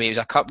not, either way, it was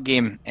a cup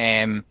game,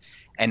 and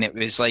it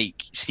was like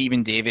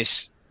Stephen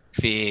Davis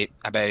he's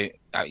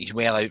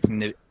well out from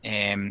the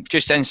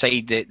just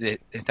inside the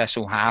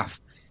Thistle half,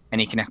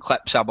 and he kind of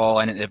clips a ball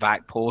in at the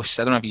back post.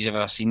 I don't know if you've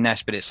ever seen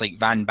this, but it's like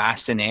Van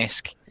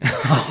Basten-esque.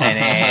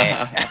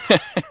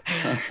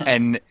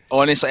 And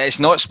honestly, it's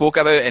not spoke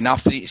about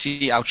enough.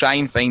 See, I'll try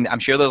and find. I'm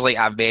sure there's like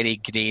a very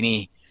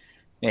grainy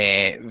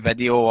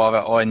video of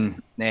it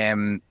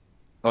on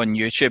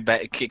YouTube.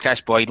 But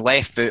Chris Boyd,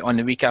 left foot on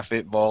the weaker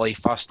foot volley,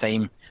 first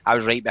time. I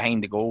was right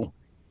behind the goal,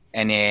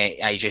 and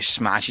he just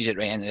smashes it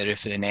right into the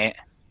roof of the net.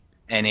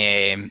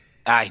 And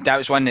that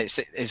was one that's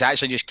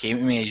actually just came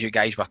to me as you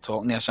guys were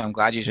talking there. So I'm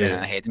glad you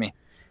went ahead of me.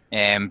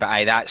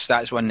 But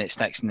that's one that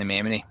sticks in the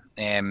memory.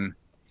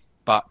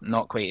 But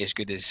not quite as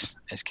good as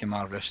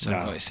Kemar Roof's,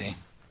 I've got to say.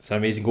 It's an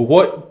amazing goal.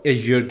 What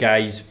is your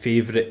guys'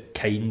 favourite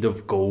kind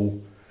of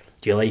goal?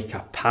 Do you like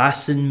a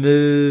passing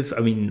move?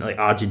 I mean, like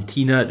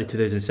Argentina at the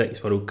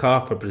 2006 World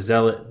Cup, or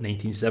Brazil at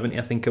 1970,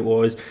 I think it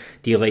was.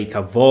 Do you like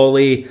a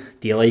volley?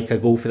 Do you like a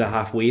goal for the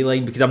halfway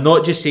line? Because I'm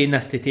not just saying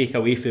this to take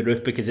away from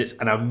Roof, because it's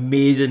an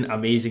amazing,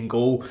 amazing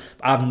goal.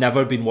 I've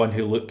never been one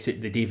who looks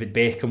at the David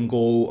Beckham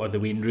goal or the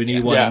Wayne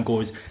Rooney one and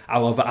goes, I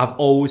love it. I've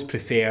always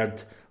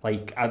preferred,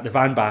 like, the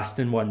Van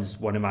Basten one's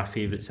one of my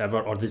favourites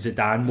ever, or the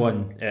Zidane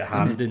one at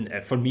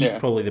Hampden. For me, it's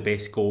probably the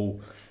best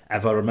goal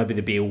ever, or maybe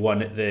the Bale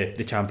one at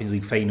the Champions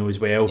League final as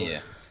well.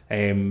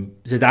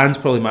 Zidane's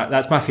probably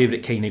that's my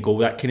favourite kind of goal,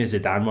 that kind of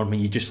Zidane one, when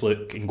you just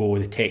look and go,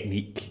 the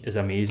technique is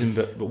amazing.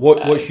 But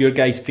what's your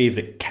guys'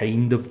 favourite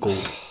kind of goal?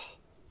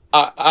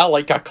 I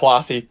like a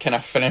classy kind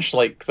of finish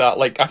like that.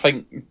 Like, I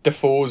think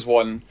Defoe's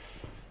one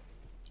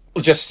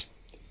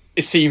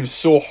it seems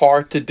so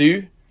hard to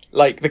do.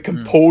 Like, the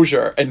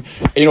composure, and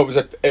it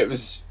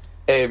was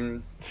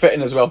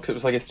fitting as well, because it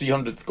was like his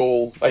 300th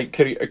goal, like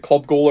a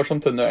club goal or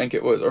something, I think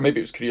it was, or maybe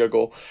it was career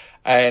goal,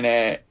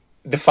 and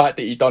the fact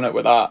that he done it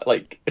with that,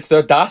 like, it's the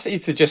audacity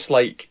to just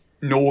like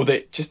know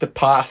that, just to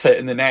pass it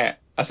in the net,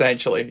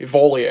 essentially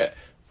volley it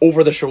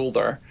over the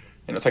shoulder,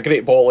 and it's a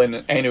great ball in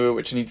anyway,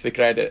 which needs the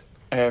credit.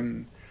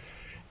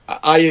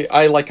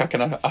 I like a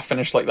kind of a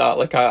finish like that.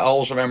 Like, I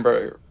always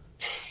remember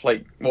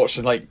like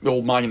watching like the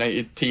old Man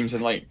United teams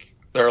in like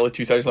the early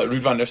 2000s, like Ruud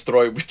van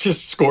Nistelrooy, which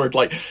just scored,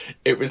 like,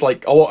 it was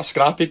like a lot of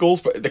scrappy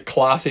goals, but the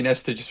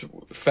classiness to just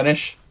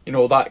finish,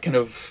 that kind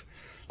of,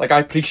 like, I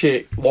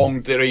appreciate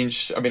long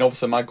range. I mean,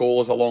 obviously my goal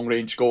is a long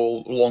range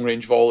goal, long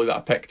range volley that I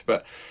picked,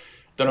 but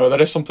don't know.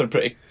 There is something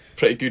pretty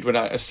good when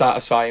it's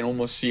satisfying,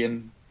 almost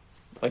seeing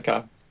like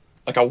a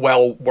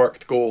well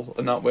worked goal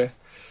in that way.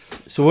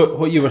 So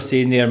what you were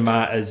saying there,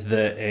 Matt, is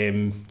that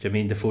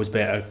Jermaine Defoe's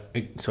better.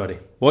 Sorry,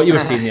 what you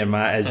were saying there,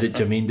 Matt, is that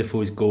Jermaine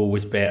Defoe's goal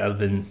was better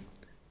than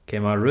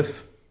Kemar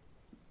Roof.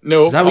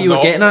 No, is that what you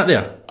were getting at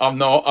there? I'm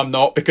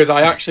not, because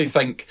I actually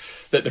think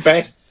that the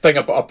best thing,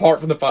 apart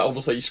from the fact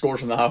obviously he scores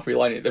from the halfway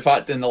line, the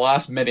fact in the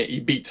last minute he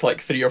beats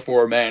like 3 or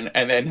 4 men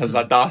and then has the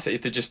audacity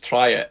to just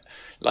try it.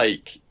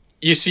 Like,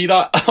 you see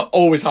that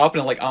always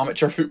happen in like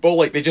amateur football,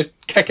 like they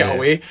just kick it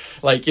away,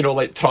 like, you know,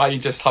 like try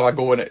and just have a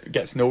go and it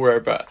gets nowhere.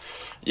 But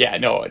yeah,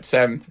 no, it's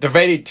they're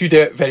very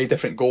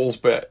different goals,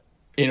 but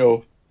you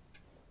know,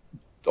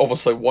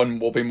 obviously one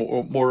will be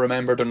more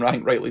remembered and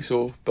ranked rightly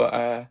so.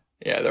 But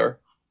yeah,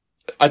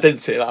 I didn't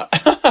say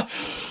that.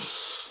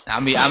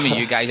 I'm with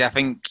you guys. I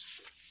think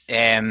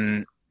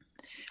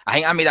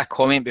I made a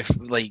comment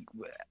before, like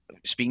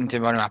speaking to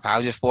one of my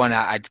pals before, and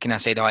I'd kind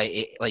of said,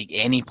 like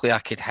any player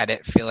could hit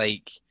it for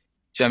like,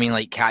 do you know what I mean,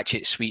 like catch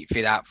it sweet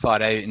for that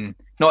far out, and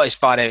not as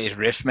far out as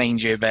Roof,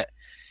 mind you, but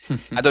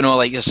I don't know,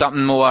 like there's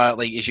something more,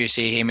 like as you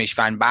say, Hamish,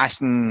 Van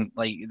Basten,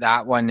 like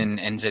that one,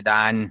 and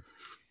Zidane,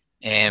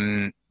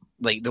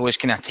 like those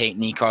kind of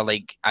technique, or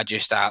like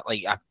just a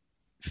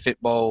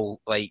football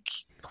like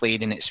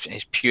played in its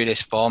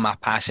purest form, a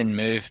passing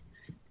move.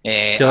 Do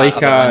you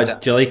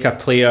like a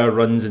player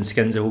runs and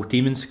skins a whole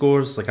team and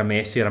scores, like a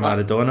Messi or a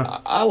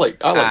Maradona? I like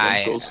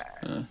those goals.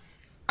 Yeah.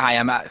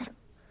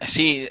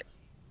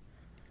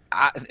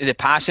 The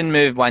passing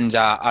move ones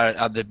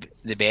are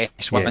the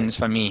best ones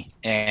for me.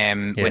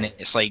 When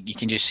it's like you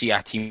can just see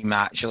a team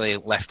actually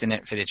lifting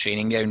it for the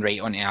training ground right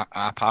onto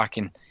a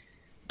parking.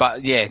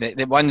 But yeah,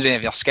 the ones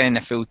when you're skinning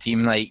the full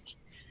team, like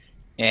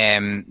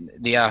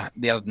they are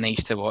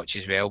nice to watch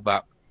as well.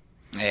 But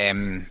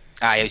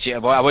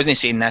I wasn't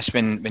saying this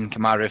when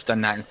Kemar Roof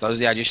done that on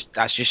Thursday. I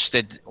just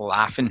stood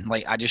laughing,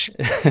 like I was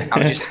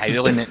just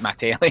howling at my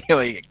telly,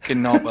 like could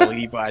not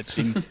believe what I'd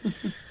seen.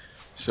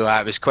 So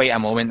it was quite a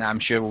moment that I'm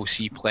sure we'll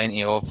see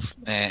plenty of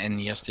in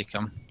the years to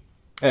come.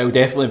 It'll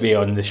definitely be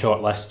on the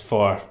short list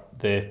for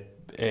the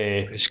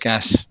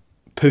Puskas.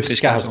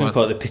 I was going to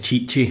call it the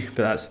Pichichi,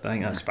 but I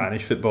think that's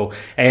Spanish football.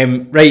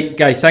 Right,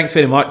 guys, thanks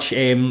very much.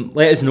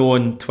 Let us know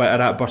on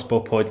Twitter at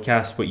Burstball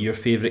Podcast what your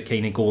favourite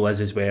kind of goal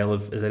is as well.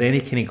 Is there any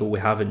kind of goal we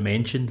haven't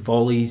mentioned?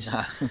 Volleys,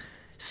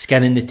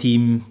 skinning the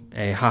team,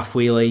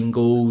 halfway line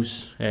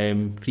goals,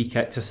 free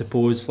kicks, I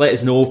suppose. Let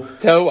us know.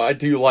 Tell what I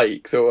do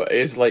like, though,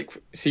 is like,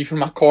 see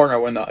from a corner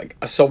when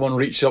someone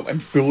reaches up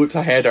and bullets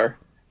a header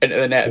into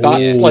the net.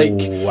 That's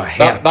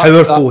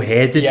powerful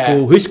headed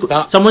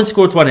goal. Someone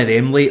scored one of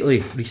them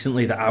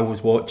recently that I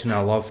was watching.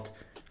 I loved.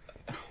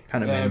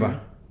 Can't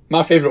remember.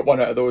 My favourite one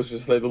out of those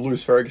was like the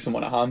Lewis Ferguson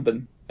one at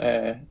Hampden,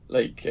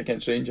 like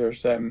against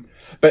Rangers.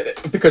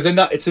 But because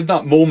it's in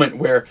that moment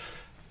where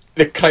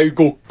the crowd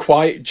go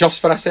quiet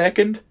just for a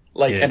second,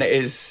 and it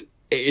is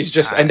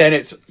just, and then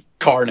it's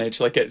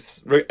carnage. Like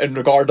and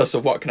regardless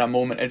of what kind of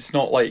moment, it's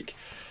not like,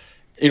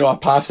 you know,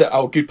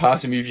 a good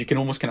passing move. You can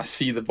almost kind of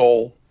see the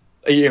ball.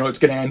 You know, it's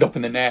going to end up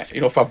in the net.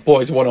 You know, if a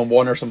boy's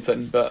 1-on-1 or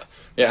something. But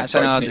yeah, that's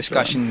another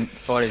discussion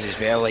for us as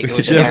well. Like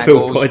those kind of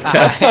goals.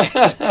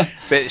 Podcast.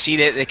 But see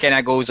the kind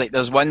of goals, like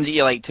there's ones that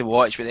you like to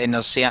watch, but then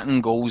there's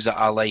certain goals that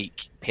are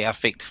like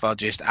perfect for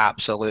just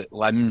absolute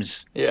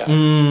limbs. Yeah,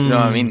 you know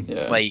what I mean?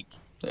 Yeah. Like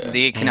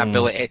they kind of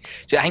bullet head.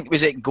 So I think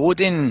was it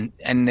Godin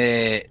in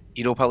the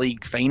Europa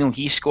League final?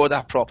 He scored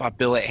a proper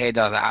bullet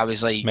header that I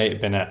was like, might have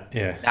been it.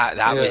 Yeah,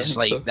 that was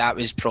like that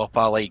was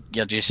proper. Like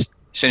you're just.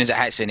 As soon as it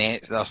hits the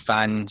net, there's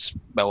fans.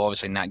 Well,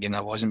 obviously in that game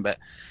there wasn't, but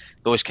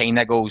those kind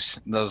of goals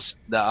that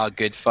are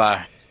good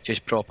for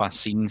just proper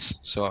scenes.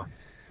 So,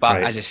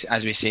 but as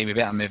we say, we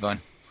better move on.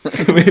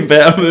 We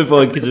better move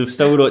on because we've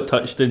still not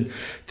touched on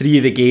 3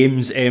 of the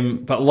games.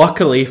 But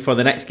luckily for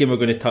the next game we're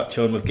going to touch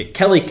on, we've got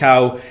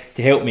Killycow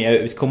to help me out.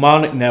 It was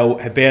Kilmarnock 0,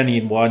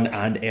 Hibernian 1,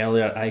 and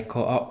earlier I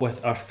caught up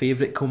with our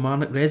favourite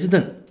Kilmarnock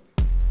resident.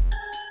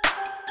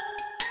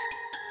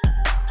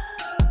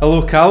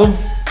 Hello, Callum.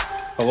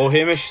 Hello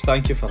Hamish,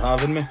 thank you for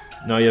having me.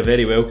 No, you're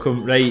very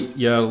welcome. Right,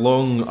 your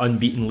long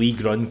unbeaten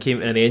league run came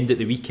to an end at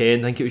the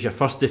weekend. I think it was your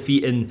first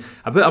defeat in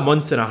about a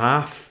month and a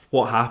half.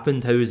 What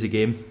happened? How was the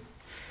game?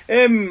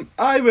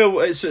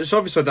 It's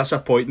obviously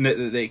disappointing that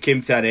it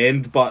came to an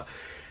end, but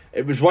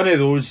it was one of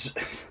those.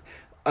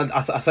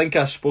 I think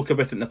I spoke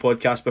about it in the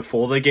podcast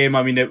before the game.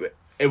 I mean,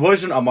 it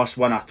wasn't a must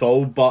win at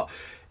all, but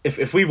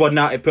if we won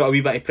that, it put a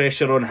wee bit of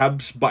pressure on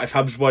Hibs. But if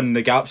Hibs won,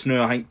 the gap's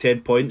now I think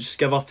 10 points,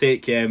 give or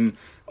take.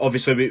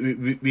 Obviously,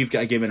 we've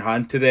got a game in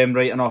hand to them,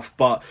 right enough,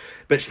 but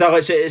still,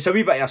 it's a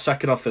wee bit of a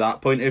sickener for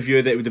that point of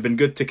view that it would have been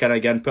good to kind of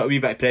again put a wee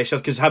bit of pressure,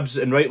 because Hibs,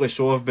 and rightly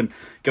so, have been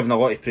given a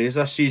lot of praise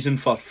this season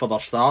for their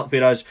start,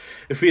 whereas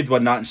if we had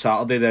won that on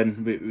Saturday,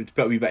 then we'd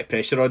put a wee bit of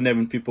pressure on them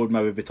and people would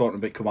maybe be talking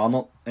about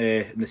Kilmarnock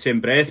in the same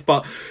breath.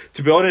 But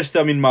to be honest,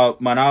 I mean, my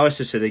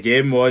analysis of the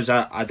game was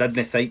I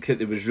didn't think that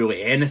there was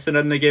really anything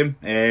in the game.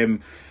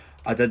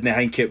 I didn't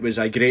think it was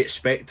a great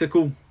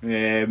spectacle.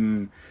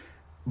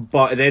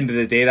 But at the end of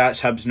the day, that's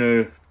Hibs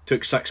now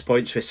took 6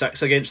 points for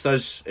 6 against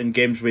us in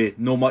games with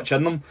no much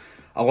in them.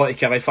 A lot of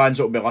Killie fans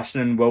that will be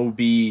listening will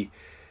be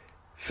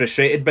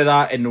frustrated by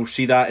that, and they'll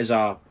see that as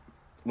a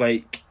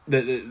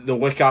they'll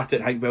look at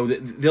it and think, well,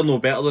 they're no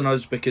better than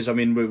us because I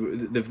mean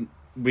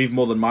we've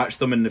more than matched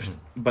them, and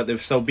but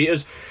they've still beat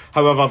us.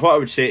 However, what I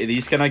would say to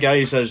these kind of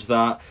guys is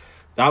that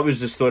was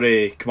the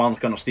story Commander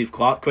Gunner Steve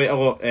Clark quite a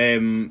lot,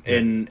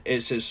 and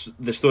it's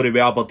the story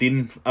with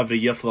Aberdeen every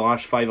year for the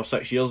last 5 or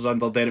 6 years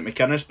under Derek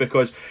McInnes,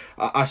 because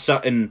I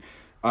sit and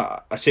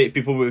I say to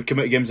people, we come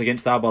out of games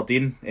against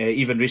Aberdeen,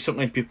 even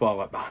recently, people are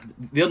like, man,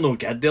 they're no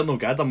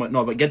good. I'm like,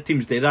 no, but good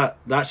teams do that.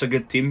 That's a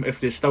good team.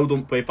 If they still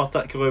don't play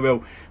particularly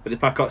well, but they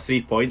pick up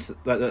 3 points,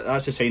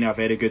 that's a sign of a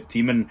very good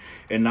team,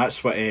 and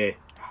that's what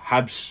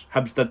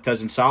Hibs did to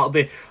us on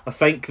Saturday. I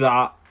think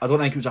that, I don't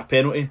think it was a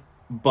penalty,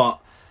 but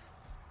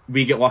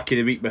we get lucky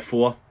the week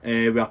before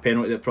with a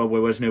penalty that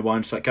probably wasn't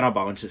one, so it kind of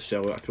balances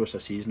itself out across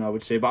the season, I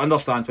would say. But I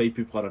understand why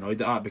people are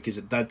annoyed at that, because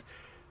it did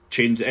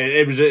change.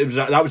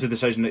 That was a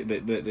decision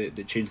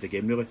that changed the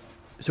game, really.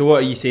 So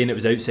what are you saying, it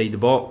was outside the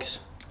box?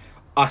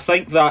 I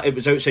think that it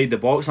was outside the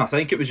box, and I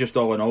think it was just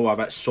all in all a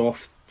bit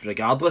soft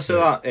regardless of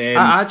that.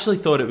 I actually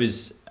thought it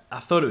was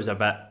a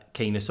bit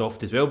kind of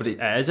soft as well, but it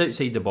is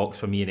outside the box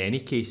for me in any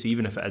case. So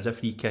even if it is a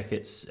free kick,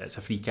 it's a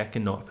free kick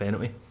and not a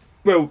penalty.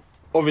 Well,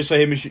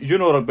 obviously, Hamish, you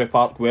know Rugby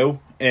Park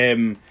well.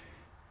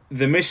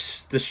 The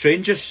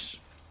strangest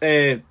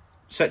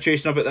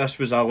situation about this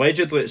was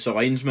allegedly it's a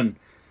linesman,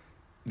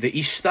 the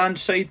East Stand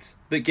side,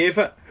 that gave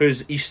it,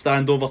 who's East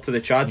Stand over to the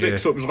Chadwick,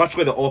 so it was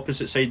literally the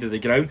opposite side of the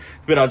ground,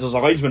 whereas there's a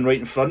linesman right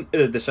in front of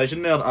the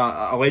decision there.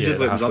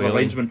 Allegedly it was other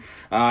linesman,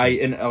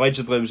 and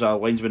allegedly it was a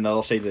linesman on the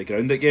other side of the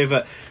ground that gave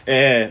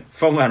it.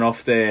 Funnily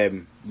enough,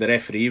 the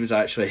referee was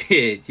actually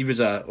he was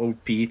an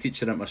old PE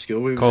teacher at my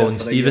school. Colin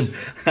Stephen.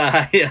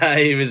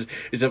 He was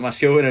at my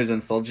school when I was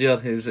in 3rd year.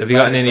 Have you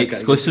got any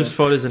exclusives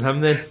for us and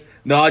him then?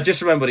 No, I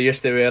just remember he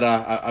used to wear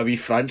a wee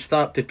French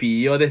start to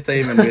PE all the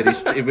time, and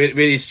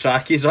wear his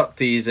trackies up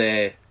to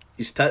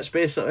his tits,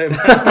 basically. Like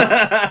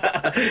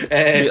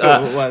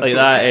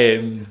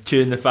that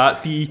chewing the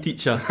fat PE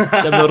teacher.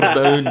 Simmer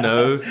down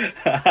now.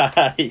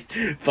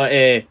 But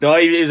no,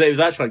 he was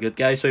actually a good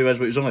guy, so he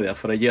was only there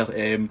for a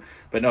year.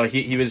 But no,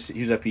 he was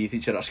a PE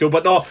teacher at school.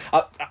 But no,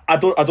 I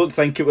don't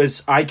think it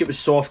was. I think it was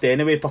soft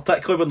anyway,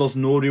 particularly when there's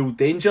no real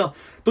danger.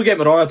 Don't get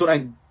me wrong, I don't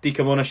think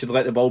DiCamona should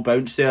let the ball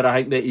bounce there. I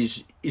think that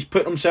he's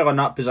put himself in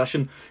that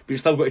position, but you've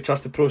still got to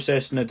trust the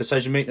process and the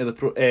decision making of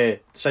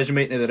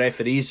the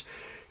referees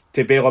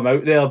to bail him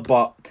out there.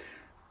 But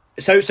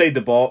it's outside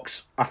the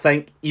box. I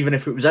think even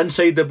if it was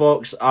inside the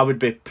box, I would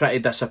be pretty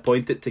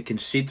disappointed to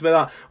concede with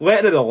that.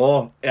 Letter of the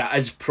law, it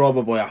is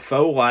probably a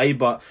foul lie,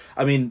 but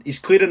I mean, he's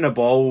clearing the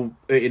ball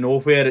out of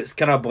nowhere. It's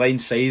kind of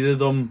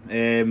blindsided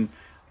him.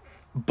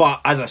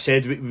 But as I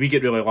said, we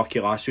get really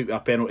lucky last week with a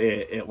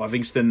penalty at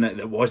Livingston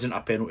that wasn't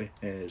a penalty.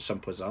 As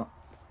simple as that.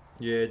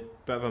 Yeah,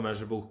 bit of a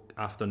miserable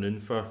afternoon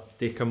for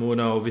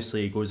DiCamona.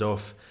 Obviously, he goes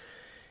off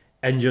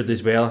injured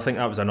as well. I think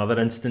that was another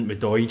incident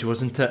with Doidge,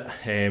 wasn't it?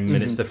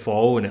 And it's the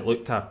fall, and it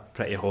looked a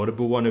pretty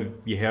horrible one. Have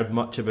you heard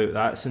much about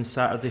that since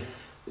Saturday?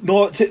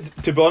 No, to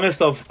be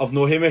honest, I've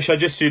no Hamish. I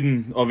just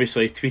seen,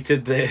 obviously,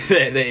 tweeted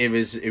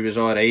that he was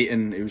all right,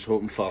 and he was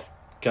hoping for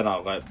kind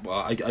of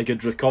like a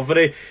good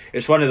recovery.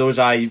 It's one of those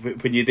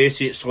when you do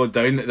see it slowed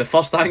down, the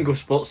first angle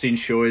Sports Scene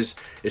show is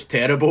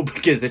terrible,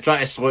 because they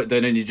try to slow it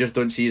down and you just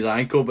don't see his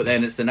ankle, but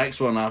then it's the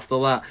next one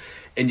after that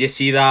and you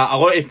see that. A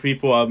lot of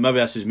people, maybe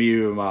this is me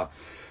with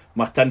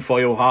my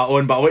tinfoil hat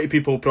on, but a lot of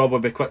people will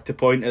probably be quick to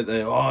point at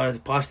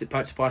the plastic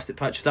pitch.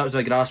 If that was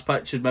a grass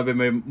pitch, it'd maybe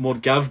more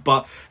give,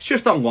 but it's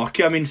just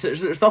unlucky. I mean,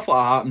 stuff like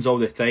that happens all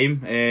the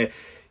time.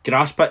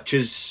 Grass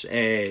pitches,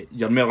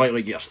 you're more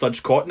likely to get your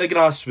studs caught in the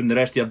grass when the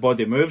rest of your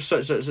body moves. So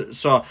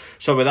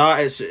with that,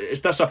 it's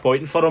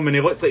disappointing for him, and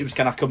he looked like he was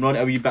kind of coming on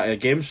to a wee bit of a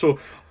game. So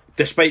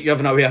despite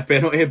giving away a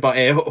penalty, but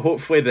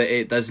hopefully that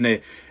it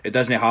doesn't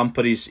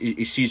hamper his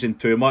season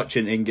too much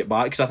and get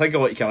back, because I think a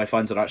lot of Killie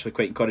fans are actually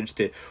quite encouraged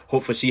to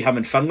hopefully see him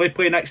and Finlay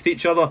play next to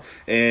each other.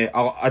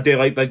 I do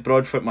like Big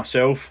Broadfoot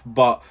myself,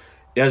 but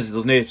there's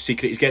no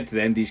secret he's getting to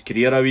the end of his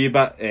career a wee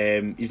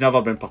bit. He's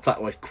never been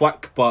particularly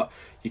quick, but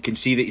you can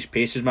see that his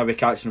pace is maybe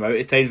catching him out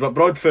at times. But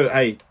Broadfoot,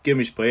 give him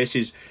his place.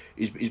 He's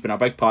been a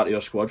big part of your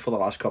squad for the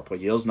last couple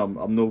of years, and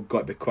I'm not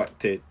going to be quick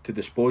to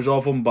dispose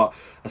of him. But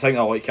I think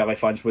a lot of Killie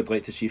fans would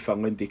like to see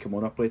Finlay and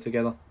DiCamona play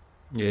together.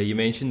 Yeah, you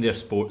mentioned their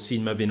sports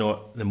scene maybe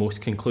not the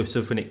most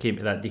conclusive when it came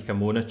to that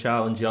DiCamona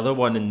challenge. The other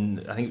one,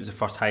 and I think it was the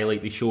first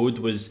highlight they showed,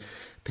 was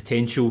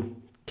potential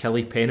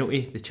Killie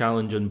penalty, the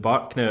challenge on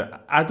Burke.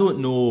 Now, I don't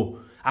know.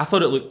 I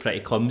thought it looked pretty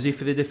clumsy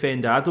for the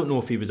defender. I don't know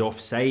if he was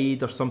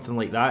offside or something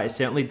like that. It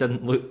certainly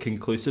didn't look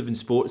conclusive in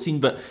sports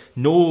scene, but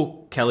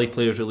no Killie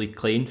players really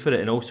claimed for it,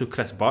 and also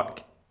Chris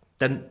Burke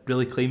didn't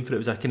really claim for it. It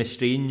was a kind of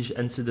strange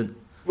incident.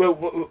 Well,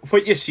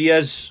 what you see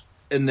is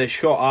in the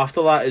shot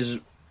after that is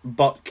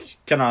Burke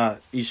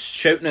he's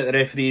shouting at the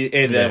referee,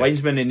 the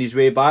linesman, in his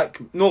way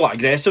back, not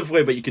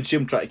aggressively, but you can see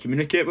him trying to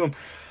communicate with him.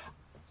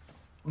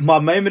 My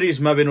memories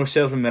maybe not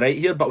serving me right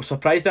here, but I was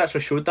surprised they actually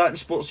showed that in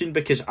sports scene,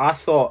 because I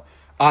thought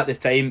at the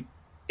time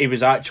he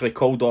was actually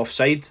called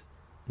offside.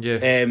 Yeah.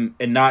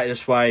 And that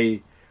is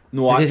why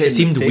no action it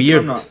seemed was taken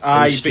weird. on that.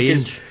 It was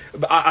strange.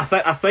 Because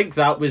I think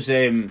that was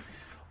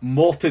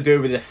more to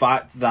do with the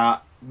fact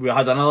that we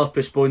had another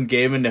postponed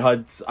game and they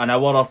had an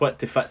hour or what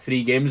to fit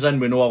 3 games in.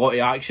 We know a lot of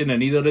action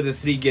in either of the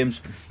 3 games,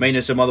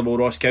 minus the Motherwell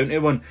Ross County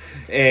one.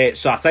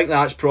 So I think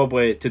that's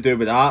probably to do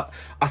with that.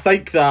 I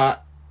think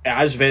that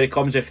it is very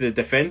clumsy for the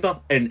defender,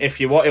 and if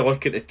you want to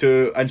look at the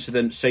 2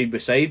 incidents side by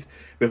side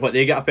with what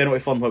they get a penalty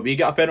for and what we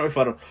get a penalty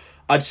for,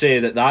 I'd say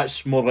that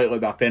that's more likely to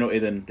be a penalty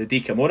than the Di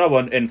Camona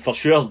one, and for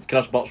sure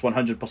Chris Burke's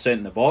 100%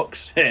 in the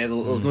box.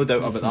 There's no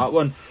doubt about that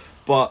one.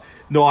 But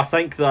no, I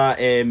think that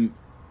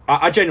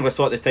I genuinely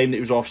thought at the time that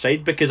he was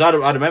offside, because I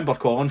remember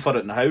calling for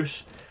it in the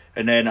house,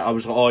 and then I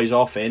was like, oh, he's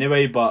off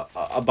anyway. But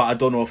I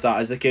don't know if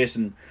that is the case.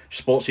 And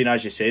Sportscene,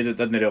 as you said, it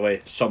didn't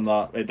really sum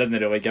that. It didn't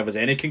really give us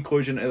any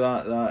conclusion to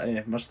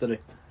that mystery.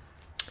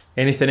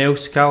 Anything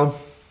else, Callum?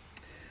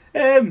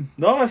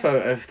 No,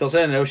 if there's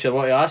anything else you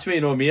want to ask me,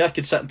 you know me, I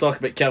could sit and talk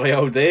about Kelly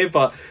all day.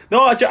 But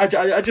no,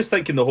 I just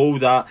think in the whole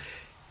that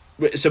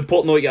it's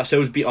important not to get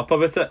ourselves beat up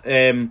about it.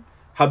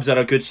 Hibs are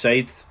a good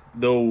side.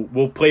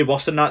 We'll play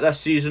worse than that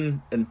this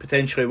season and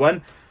potentially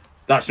win.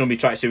 That's not me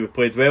trying to say we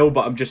played well,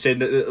 but I'm just saying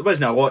that there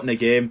wasn't a lot in the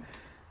game.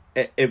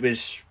 It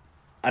was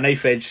a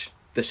knife edge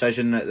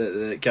decision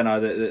that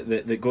got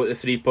the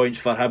 3 points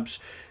for Hibs.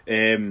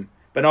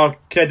 But no,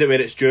 credit where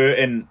it's due,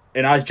 and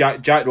as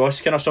Jack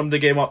Ross kind of summed the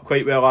game up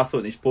quite well, I thought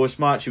in his post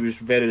match he was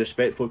very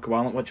respectful of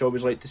Kowalik, which I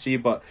always like to see.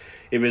 But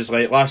it was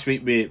like last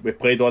week we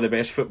played all the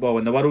best football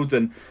in the world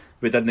and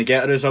we didn't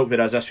get a result,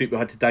 whereas this week we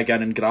had to dig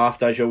in and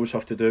graft, as you always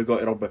have to do, go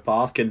to Rugby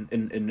Park and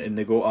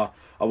they got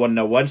a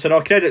 1-0 win. So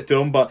no, credit to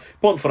them, but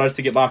important for us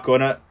to get back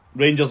on it.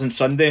 Rangers on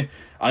Sunday.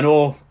 I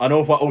know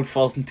what Old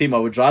Firm team I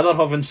would rather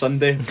have on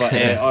Sunday,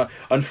 but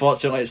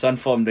unfortunately it's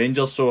informed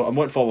Rangers, so I'm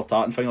looking forward to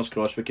that, and fingers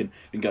crossed we can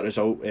get a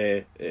result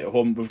at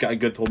home. We've got a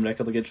good home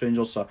record against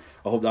Rangers, so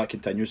I hope that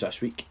continues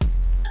this week.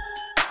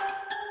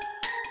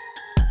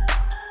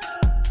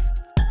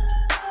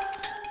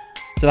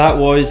 So that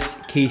was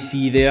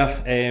KC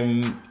there.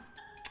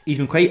 He's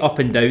been quite up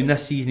and down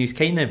this season. He's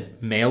kind of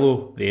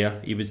mellow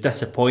there. He was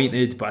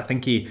disappointed, but I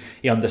think he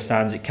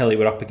understands that Killie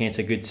were up against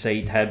a good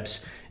side,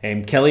 Hibs.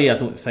 Killie, I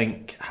don't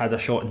think, had a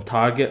shot on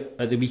target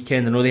at the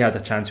weekend. I know they had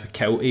a chance with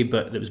Kilty,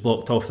 but it was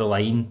blocked off the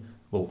line.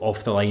 Well,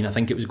 off the line, I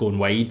think it was going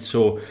wide.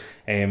 So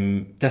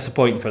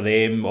disappointing for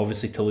them,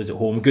 obviously, to lose at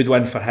home. Good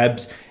win for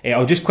Hibs.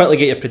 I'll just quickly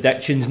get your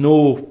predictions.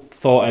 No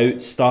thought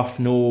out stuff,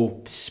 no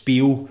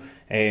spiel.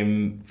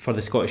 For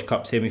the Scottish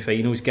Cup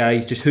semi-finals,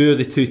 guys, just who are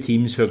the 2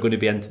 teams who are going to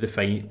be into the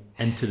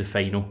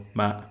final,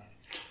 Matt?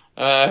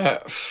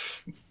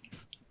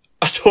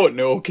 I don't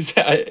know, because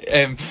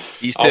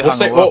he's too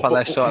hungover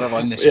for this sort of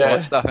on the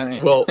spot stuff, isn't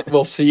he?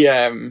 We'll see.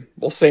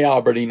 We'll say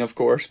Aberdeen, of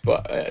course,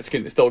 but it's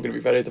still going to be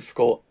very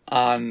difficult.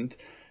 And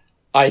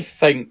I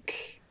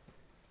think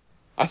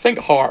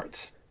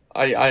Hearts.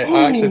 I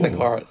actually think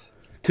Hearts.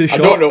 2 shocks.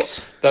 I don't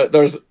know.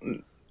 There's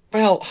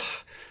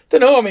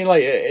don't know. I mean,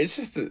 like, it's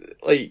just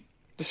like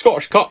the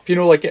Scottish Cup. You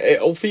know, like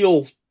it'll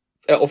feel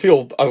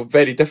a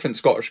very different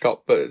Scottish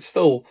Cup, but it's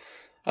still,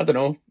 I don't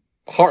know.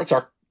 Hearts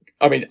are.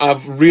 I mean,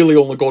 I've really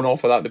only gone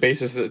off of that the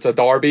basis that it's a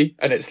derby,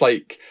 and it's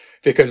like,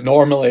 because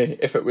normally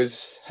if it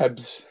was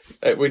Hibs,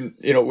 it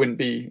wouldn't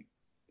be,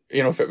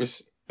 if it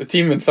was the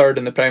team in third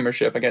in the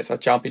Premiership against a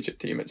Championship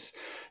team, it's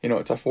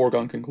a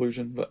foregone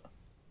conclusion. But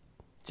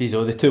geez,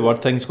 the 2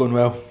 word thing's going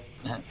well.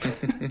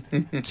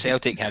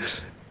 Celtic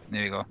Hibs.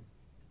 There we go.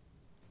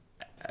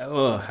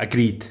 Oh,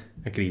 agreed.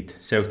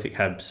 Celtic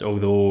Hibs,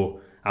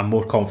 although I'm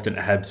more confident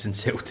of Hibs than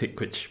Celtic,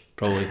 which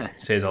probably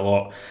says a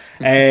lot.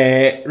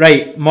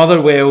 Right,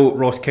 Motherwell,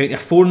 Ross County, a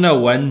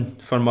 4-0 win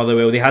for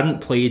Motherwell. They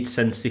hadn't played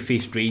since they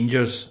faced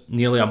Rangers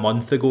nearly a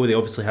month ago. They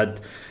obviously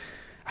had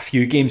a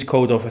few games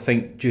called off, I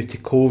think, due to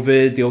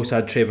COVID. They also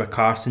had Trevor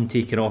Carson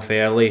taken off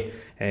early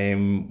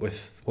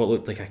with what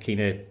looked like a kind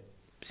of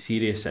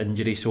serious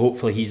injury, so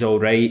hopefully he's all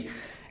right.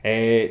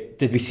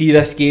 Did we see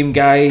this game,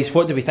 guys?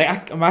 What did we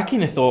think? I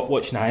kind of thought,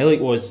 watching the highlight,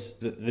 was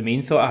the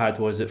main thought I had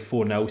was that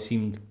 4-0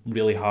 seemed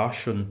really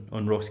harsh on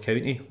Ross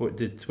County. What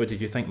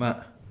did you think,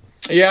 Matt?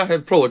 Yeah,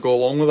 I'd probably go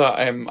along with that.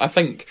 I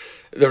think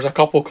there's a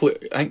couple.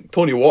 I think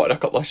Tony Watt had a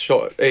couple of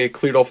shots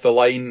cleared off the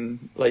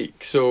line,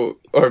 like so.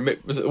 Or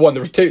was it one?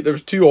 There was two. There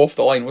was 2 off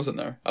the line, wasn't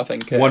there? I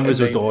think one was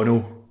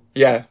O'Donnell.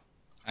 Yeah,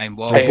 and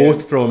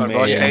both from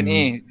Ross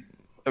County.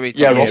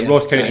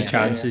 Ross County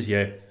chances.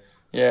 Yeah.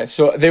 Yeah,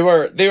 so they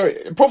were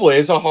it probably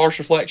is a harsh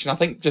reflection. I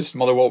think just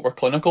Motherwell were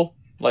clinical.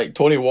 Like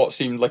Tony Watt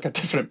seemed like a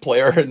different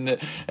player in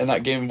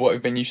that game, what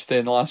we've been used to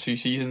in the last few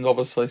seasons,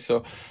 obviously.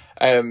 So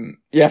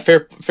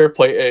fair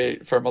play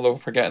for Motherwell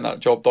for getting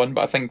that job done.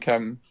 But I think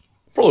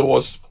probably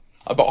was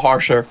a bit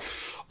harsher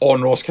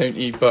on Ross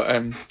County,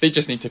 but they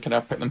just need to kind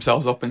of pick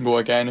themselves up and go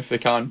again if they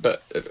can.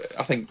 But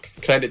I think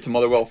credit to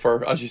Motherwell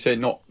for, as you say,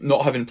 not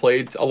having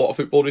played a lot of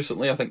football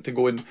recently. I think to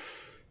go and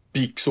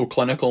be so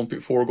clinical and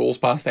put 4 goals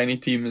past any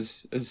team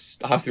has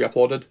to be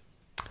applauded.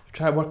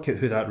 Try to work out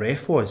who that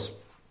ref was.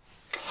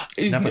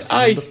 Never seen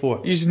him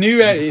before. He's new.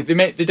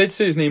 They did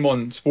say his name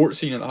on Sports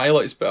Scene in the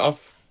highlights, but I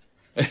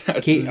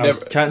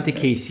was chatting to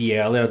KC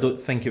earlier. I don't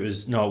think it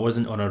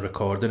wasn't on a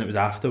recording. It was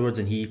afterwards,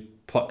 and he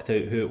plucked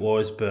out who it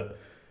was. But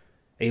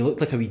he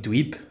looked like a wee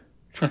dweeb.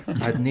 I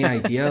had no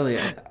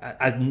idea.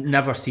 I'd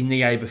never seen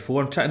the guy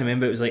before. I'm trying to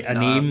remember. It was like a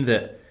name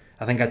that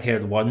I think I'd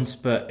heard once,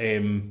 but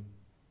it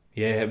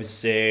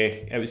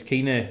was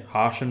kind of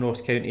harsh on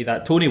Ross County.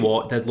 That Tony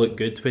Watt did look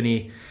good when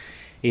he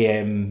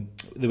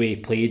the way he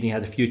played, and he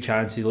had a few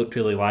chances. He looked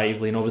really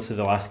lively, and obviously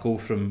the last goal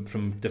from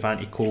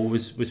Devante Cole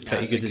was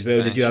pretty good as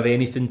well. Did you have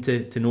anything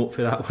to note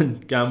for that one,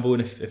 Gambo?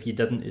 And if you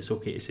didn't, it's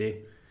okay to say.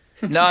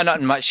 No,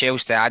 nothing much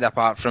else to add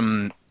apart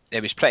from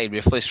it was pretty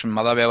ruthless from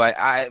Motherwell.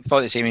 I thought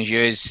the same as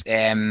you.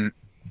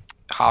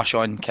 Harsh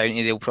on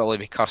County. They'll probably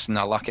be cursing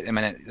their luck at the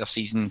minute. Their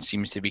season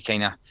seems to be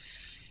kind of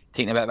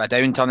taking a bit of a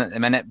downturn at the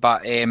minute,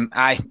 but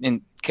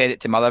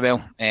credit to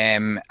Motherwell,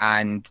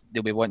 and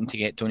they'll be wanting to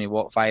get Tony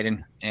Watt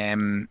firing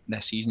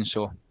this season.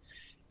 So,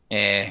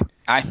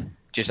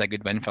 just a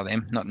good win for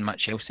them. Nothing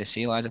much else to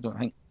say, lads, I don't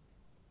think.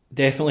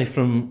 Definitely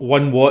from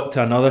one Watt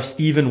to another.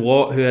 Stephen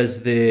Watt, who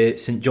is the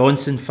St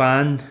Johnstone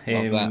fan.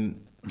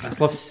 I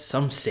love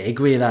some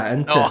segue that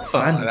into it.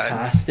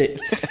 Fantastic.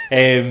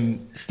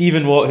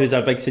 Stephen Watt, who's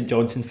a big St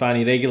Johnstone fan,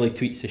 he regularly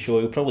tweets the show.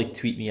 He'll probably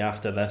tweet me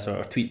after this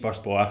or tweet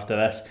Burstball after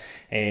this.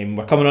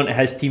 We're coming on to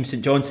his team,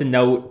 St Johnstone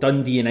nil,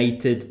 Dundee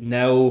United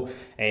nil.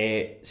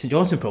 St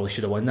Johnstone probably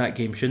should have won that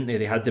game, shouldn't they?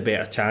 They had the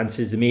better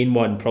chances. The main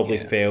one probably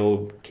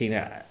fell kind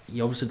of.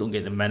 You obviously don't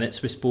get the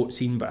minutes with Sports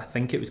Scene, but I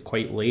think it was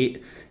quite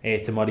late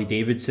to Murray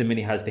Davidson when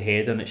he has the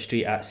header and it's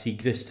straight at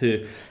Siegrist,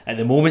 who at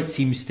the moment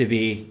seems to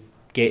be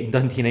getting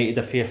Dundee United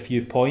a fair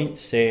few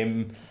points.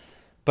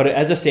 But it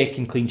is a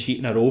second clean sheet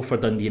in a row for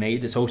Dundee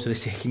United. It's also the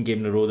second game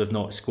in a row they've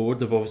not scored.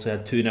 They've obviously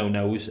had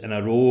 2-0 in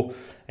a row.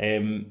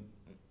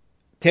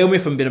 Tell me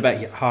if I'm being a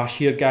bit harsh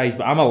here, guys,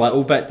 but I'm a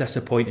little bit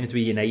disappointed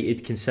with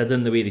United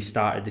considering the way they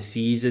started the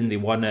season. They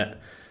won it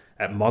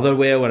at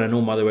Motherwell, and I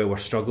know Motherwell were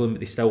struggling, but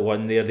they still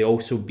won there. They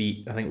also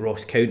beat, I think,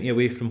 Ross County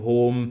away from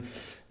home.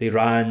 They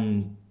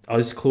ran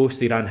us close.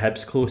 They ran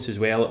Hibs close as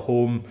well at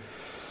home.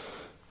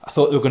 I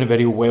thought they were going to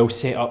be a real well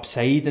set up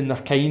side, and they're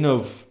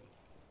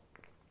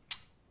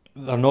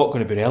not going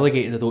to be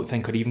relegated, I don't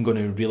think, or even going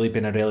to really be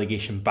in a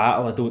relegation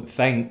battle, I don't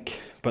think,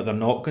 but they're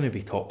not going to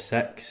be top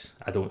six,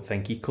 I don't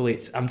think, equally.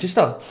 I'm just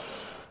a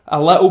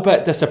little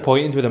bit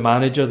disappointed with the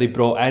manager they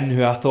brought in,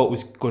 who I thought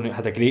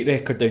had a great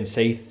record down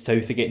south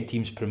of getting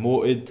teams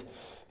promoted.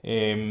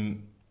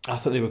 I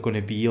thought they were going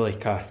to be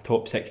like a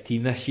top 6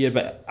 team this year,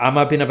 but am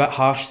I being a bit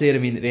harsh there? I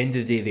mean, at the end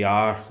of the day,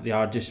 they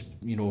are just,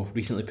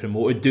 recently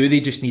promoted. Do they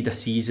just need a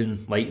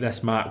season like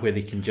this, Matt, where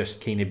they can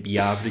just kind of be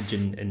average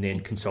and then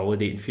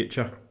consolidate in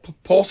future?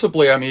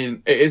 Possibly. I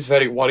mean, it is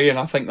very worrying.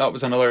 I think that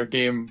was another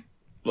game.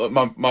 One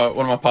of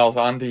my pals,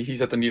 Andy,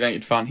 he's a Dundee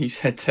United fan. He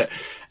said that,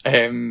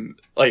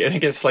 I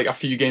think it's like a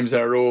few games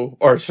in a row,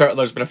 or certainly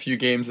there's been a few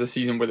games this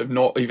season where they've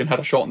not even had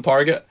a shot on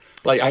target.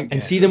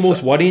 See the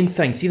most worrying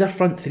thing. See their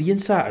front three on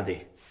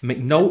Saturday.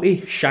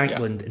 McNulty,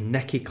 Shankland and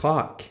Nicky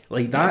Clark.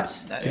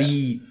 That's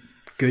 3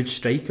 good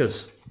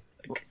strikers.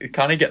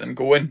 Can I get them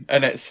going?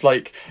 And it's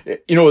like,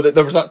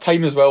 there was that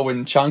time as well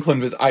when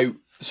Shankland was out,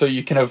 so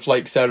you kind of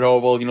said,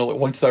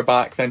 once they're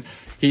back, then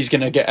he's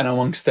going to get in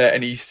amongst it,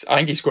 and I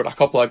think he scored a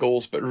couple of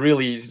goals, but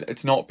really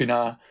it's not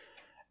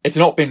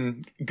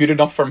been good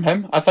enough from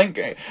him. I think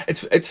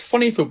it's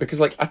funny though,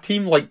 because a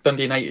team like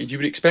Dundee United, you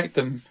would expect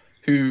them,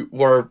 who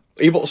were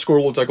able to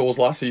score loads of goals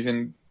last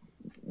season,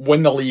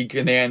 win the league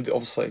in the end.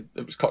 Obviously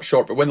it was cut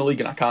short, but win the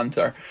league in a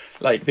canter.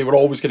 They were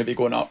always going to be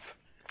going up.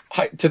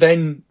 To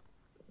then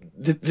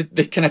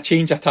they kind of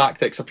change their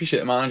tactics. I appreciate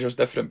the manager's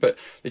different, but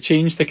the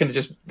change,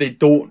 they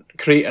don't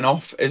create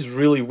enough is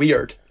really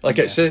weird.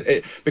 Because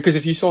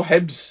if you saw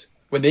Hibs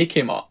when they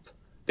came up,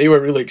 they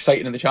were really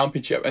exciting in the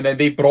Championship, and then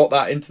they brought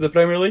that into the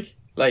Premier League.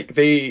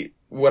 They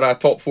were a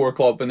top 4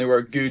 club, and they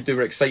were good. They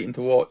were exciting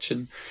to watch,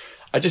 and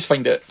I just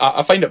find it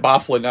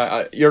baffling.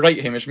 You're right,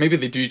 Hamish. Maybe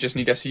they do just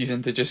need a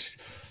season to just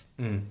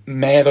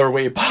meh their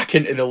way back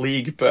into the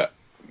league. But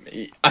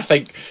I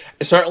think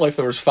certainly if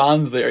there was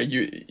fans there,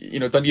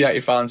 Dundee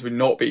United fans would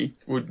not be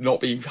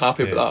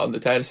happy with that on the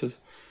terraces.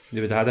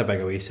 They would have had a big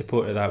away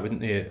support of that,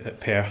 wouldn't they, at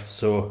Perth?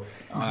 So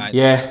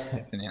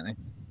definitely.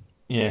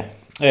 Yeah.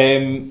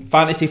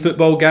 Fantasy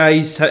football,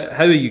 guys.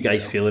 How are you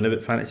guys feeling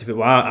about fantasy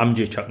football? I'm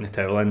due chucking the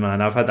towel in,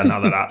 man. I've had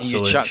another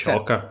absolute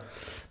shocker.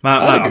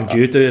 Matt, I'm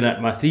due doing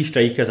it. My 3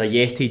 strikers are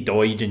Yeti,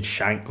 Doidge and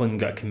Shankland,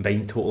 got a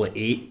combined total of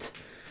 8.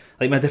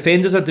 My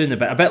defenders are doing a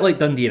bit like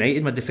Dundee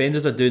United. My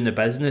defenders are doing the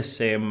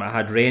business. I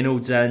had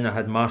Reynolds in, I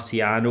had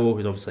Marciano,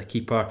 who's obviously a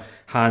keeper,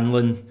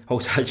 Hanlon,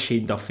 also had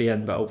Shane Duffy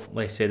in, but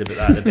less said about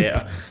that the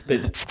better.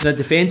 But the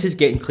defence is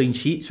getting clean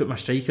sheets, but my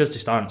strikers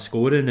just aren't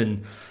scoring,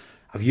 and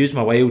I've used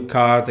my wild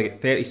card. I get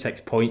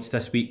 36 points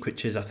this week,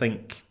 which is, I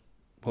think,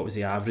 what was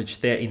the average?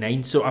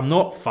 39. So I'm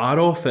not far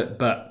off it,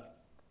 but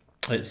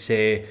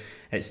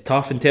it's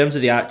tough. In terms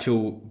of the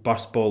actual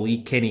Burst Ball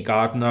League, Kenny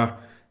Gardner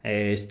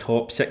is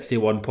top,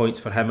 61 points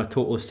for him, a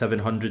total of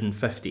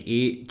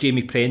 758.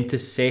 Jamie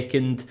Prentice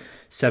second,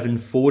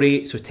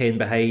 748, so 10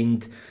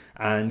 behind.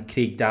 And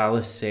Craig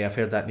Dallas, I've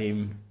heard that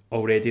name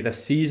already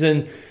this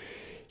season.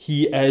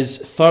 He is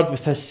third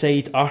with his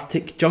side,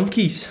 Arctic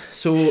Junkies.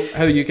 So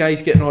how are you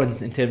guys getting on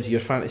in terms of your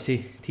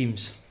fantasy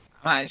teams?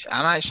 I'm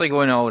actually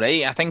going all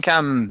right. I think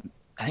I'm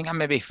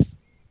maybe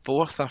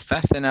fourth or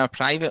fifth in our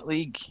private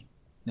league.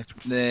 I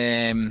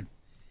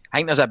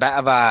think there's a bit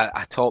of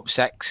a top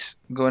six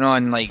going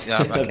on, like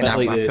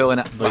we're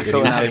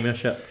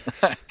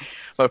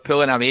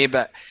pulling away,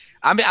 but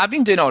I've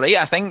been doing all right.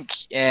 I think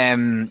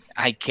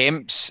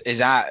Kemp's is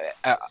that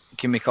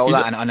can we call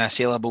that an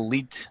unassailable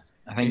lead?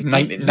 I think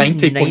he's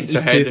 90 points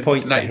ahead.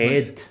 Points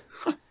ahead.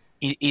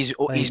 He's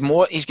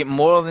got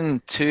more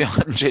than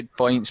 200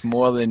 points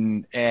more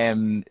than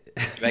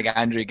big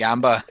Andrew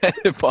Gamba at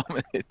the bottom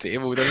of the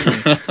table,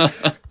 doesn't he?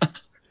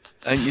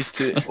 I think he's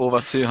over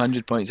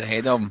 200 points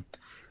ahead of him.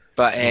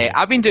 But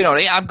I've been doing all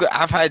right.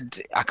 I've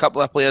had a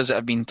couple of players that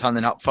have been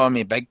turning up for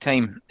me big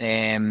time.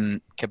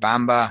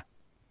 Kabamba,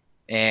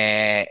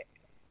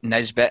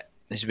 Nisbet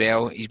as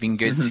well. He's been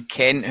good. Mm-hmm.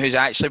 Kent, who's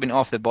actually been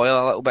off the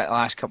boil a little bit the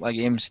last couple of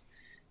games,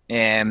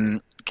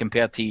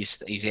 compared to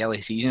his early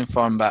season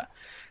form. But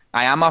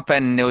I am up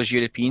in those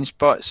European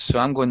spots, so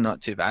I'm going not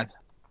too bad.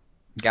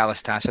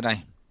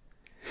 Galatasaray.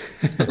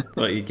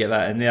 Let you get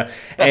that in there.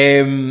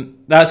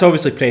 That's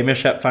obviously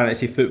Premiership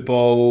fantasy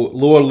football.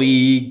 Lower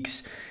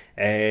leagues,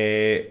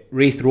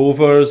 Wraith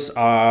Rovers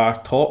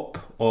are top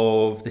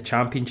of the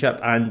Championship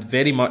and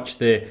very much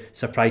the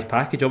surprise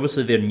package.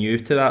 Obviously they're new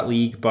to that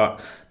league, but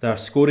they're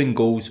scoring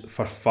goals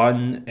for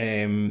fun.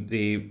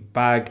 They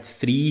bagged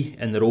 3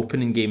 in their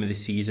opening game of the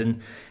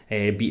season,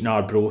 beating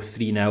Arbroath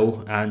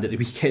 3-0, and at the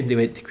weekend they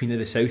went to Queen of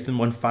the South and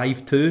won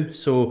 5-2.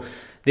 So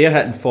they're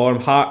hitting form.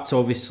 Hearts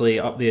obviously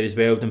up there as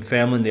well.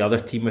 Dunfermline, the other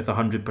team, with a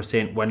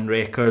 100% win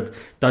record.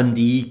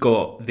 Dundee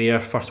got their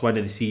first win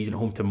of the season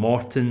home to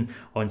Morton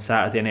on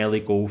Saturday, an early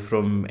goal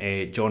from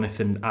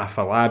Jonathan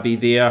Afalabi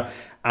there.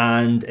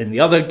 And in the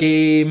other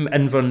game,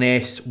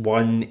 Inverness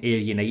won, Ayr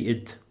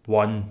United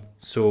won.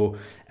 So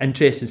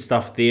interesting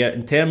stuff there.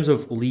 In terms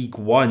of League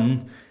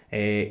One,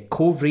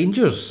 Cove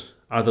Rangers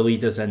are the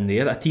leaders in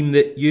there. A team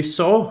that you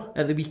saw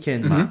at the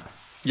weekend, Mm-hmm. Matt.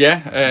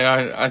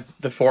 Yeah, I had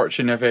the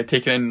fortune of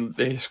taking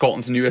in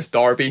Scotland's newest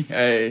derby,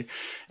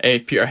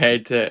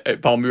 Peterhead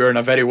at Balmoor, in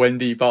a very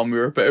windy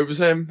Balmoor, but it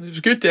was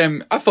good.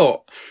 I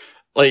thought,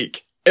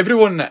 like,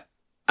 everyone,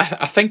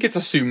 I think it's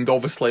assumed,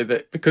 obviously,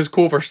 that because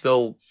Cove are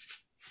still,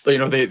 they're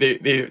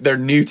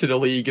new to the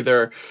league,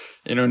 they're,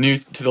 new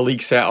to the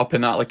league setup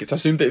and that, like, it's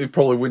assumed that they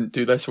probably wouldn't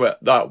do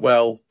that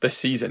well this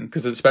season,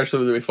 because especially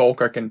with the way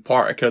Falkirk and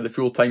Partick are the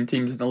full-time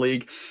teams in the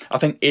league. I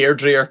think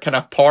Airdrie are kind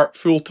of part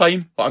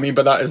full-time. What I mean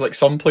by that is, like,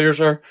 some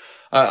players are,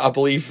 I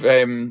believe,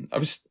 I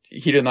was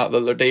hearing that the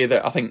other day,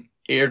 that I think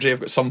Airdrie have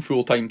got some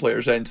full-time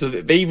players in, so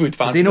they would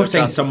fancy. Did they not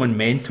sign someone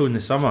mental in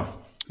the summer?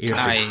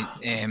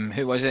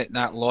 Who was it?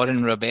 That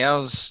Lauren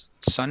Robert's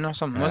son or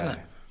something, wasn't it?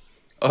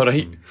 Oh,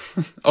 right.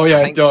 Oh, yeah,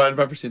 I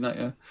remember seeing that,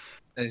 yeah.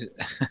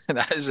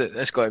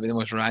 That's got to be the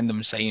most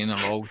random signing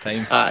of all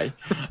time. Aye,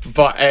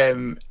 but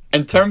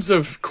in terms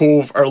of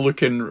Cove, they're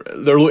looking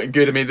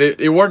good. I mean,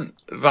 they weren't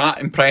that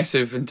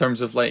impressive in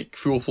terms of like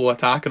full flow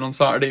attacking on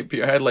Saturday at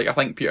Peterhead. Like, I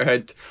think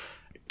Peterhead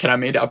kind of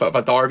made it a bit of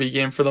a derby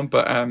game for them,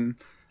 but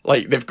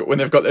like when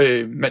they've got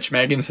the Mitch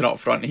Megginson up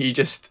front, he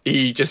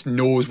just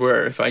knows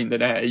where to find the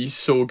net. He's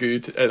so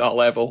good at that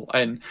level,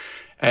 and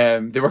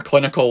they were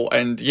clinical,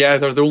 and yeah,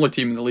 they're the only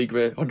team in the league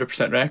with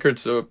 100% record.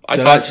 So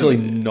they're actually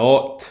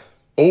not.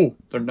 Oh,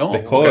 they're not.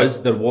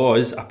 Because there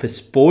was a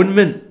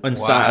postponement on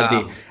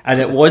Saturday,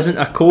 and it wasn't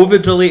a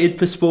COVID-related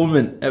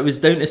postponement. It was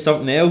down to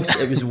something else.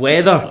 It was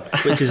weather,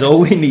 which is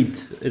all we need.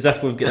 As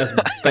if we've got this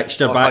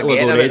fixture backlog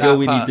already. All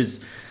we need is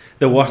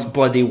the worst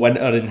bloody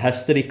winter in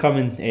history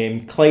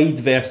coming. Clyde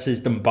versus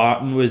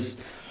Dumbarton was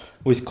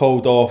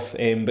called off,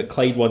 but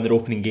Clyde won their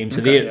opening game, so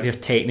they're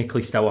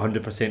technically still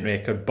 100%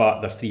 record,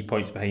 but they're 3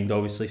 points behind,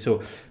 obviously.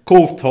 So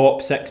Cove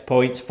top, 6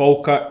 points.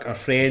 Falkirk, our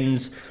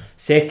friends,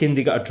 second.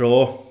 They got a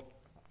draw.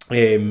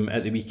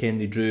 At the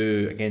weekend they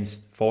drew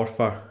against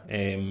Forfar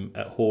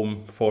at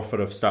home. Forfar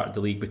have started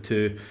the league with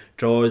 2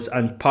 draws,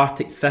 and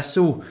Partick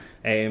Thistle,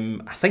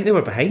 I think they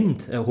were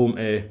behind at home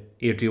to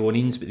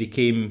Airdrieonians, but they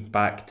came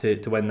back to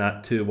win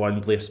that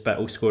 2-1. Blair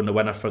Spittle scoring the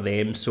winner for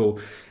them. So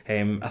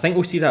I think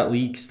we'll see that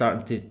league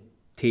starting to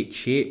take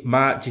shape.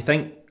 Matt, do you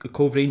think the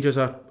Cove Rangers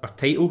are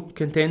title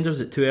contenders?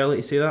 Is it too early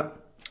to say that?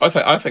 I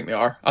think they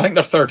are. I think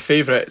they're third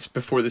favourites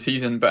before the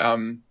season, but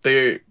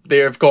they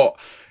have got,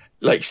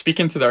 like,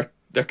 speaking to their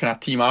kind of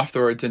team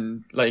afterwards,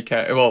 and like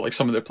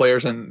some of their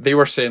players, and they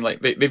were saying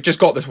like they've just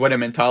got this winning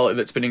mentality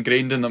that's been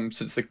ingrained in them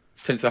since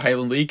the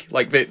Highland League.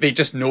 Like they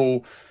just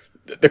know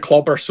the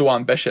club are so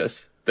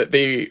ambitious that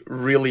they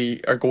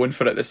really are going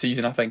for it this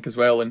season, I think, as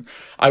well. And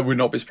I would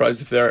not be surprised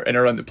if they're in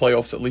around the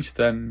playoffs at least.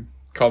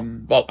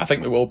 I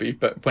think they will be,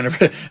 but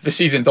whenever the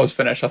season does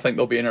finish, I think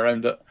they'll be in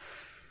around it.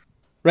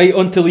 Right,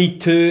 on to League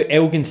 2,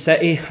 Elgin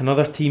City,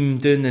 another team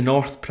doing the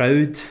North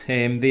proud.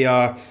 They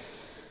are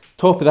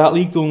top of that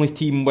league, the only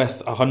team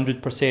with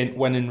 100%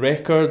 winning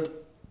record.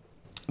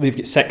 They've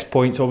got 6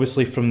 points,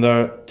 obviously, from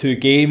their 2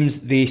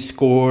 games. They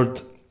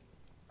scored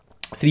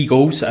 3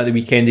 goals at the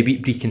weekend. They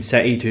beat Brecon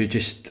City, who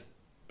just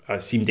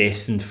seemed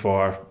destined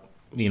for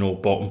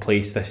bottom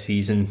place this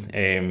season.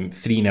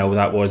 3-0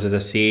 that was, as I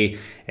say.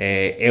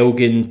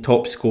 Elgin,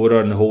 top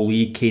scorer in the whole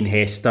league, Kane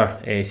Hester,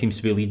 seems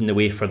to be leading the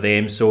way for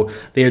them, so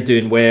they're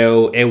doing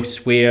well.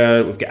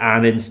 Elsewhere, we've got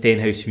Annan,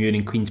 Stenhousemuir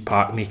and Queen's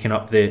Park making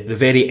up the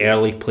very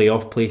early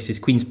playoff places.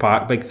 Queen's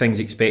Park, big things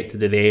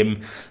expected of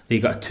them. They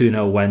got a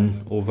 2-0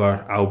 win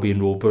over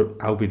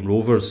Albion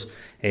Rovers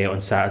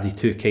on Saturday.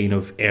 2 kind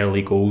of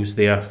early goals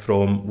there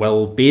from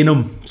Will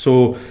Bainham.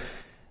 So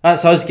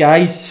that's us,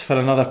 guys, for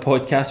another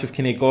podcast. We've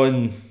kind of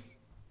gone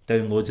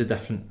down loads of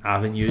different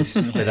avenues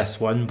with this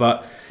one,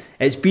 but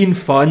it's been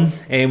fun,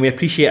 and we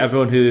appreciate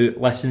everyone who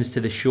listens to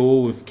the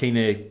show. We've kind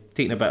of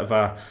taken a bit of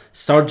a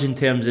surge in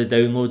terms of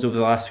downloads over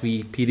the last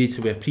wee period,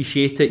 so we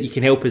appreciate it. You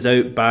can help us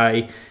out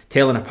by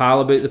telling a pal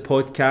about the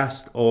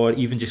podcast, or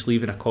even just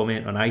leaving a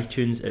comment on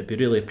iTunes. It'd be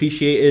really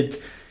appreciated.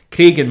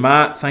 Craig and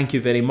Matt, thank you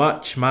very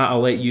much. Matt,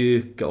 I'll let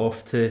you get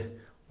off to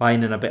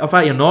line in a bit. In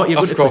fact, you're not. You're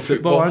going to play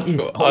football, aren't you?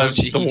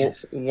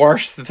 The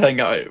worst thing.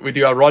 We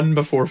do a run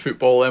before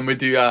football, and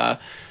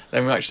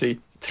then we actually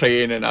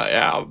train. And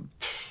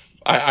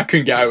I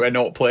couldn't get out of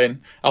not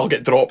playing. I'll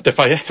get dropped if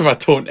I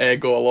don't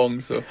go along.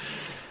 So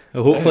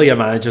well, hopefully your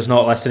manager's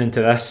not listening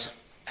to this.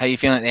 How you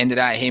feeling at the end of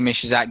that,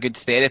 Hamish? Is that good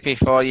therapy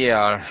for you,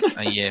 or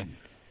are you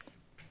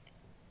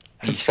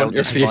confront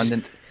your fears?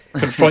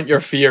 Confront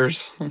your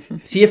fears.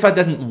 See, if I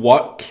didn't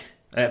work,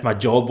 if my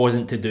job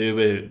wasn't to do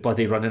with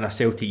bloody running a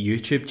Celtic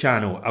YouTube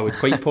channel, I would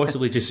quite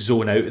possibly just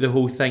zone out of the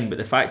whole thing. But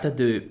the fact I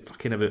do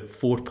fucking about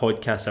 4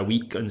 podcasts a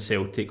week on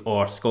Celtic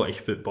or Scottish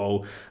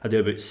football, I do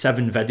about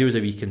 7 videos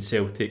a week on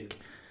Celtic,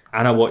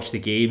 and I watch the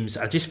games,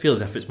 I just feel as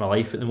if it's my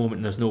life at the moment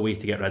and there's no way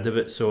to get rid of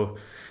it. So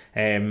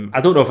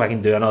I don't know if I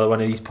can do another one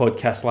of these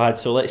podcasts,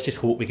 lads, so let's just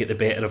hope we get the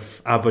better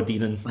of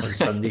Aberdeen on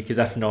Sunday, because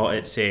if not,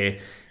 it's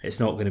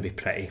not going to be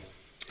pretty.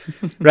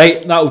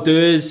 Right, that'll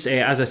do us.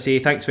 As I say,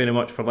 thanks very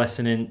much for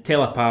listening.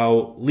 Tell a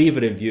pal, leave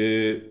a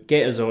review,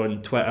 get us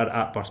on Twitter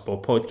at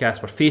Burstball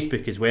Podcast, or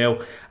Facebook as well,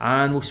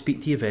 and we'll speak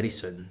to you very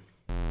soon.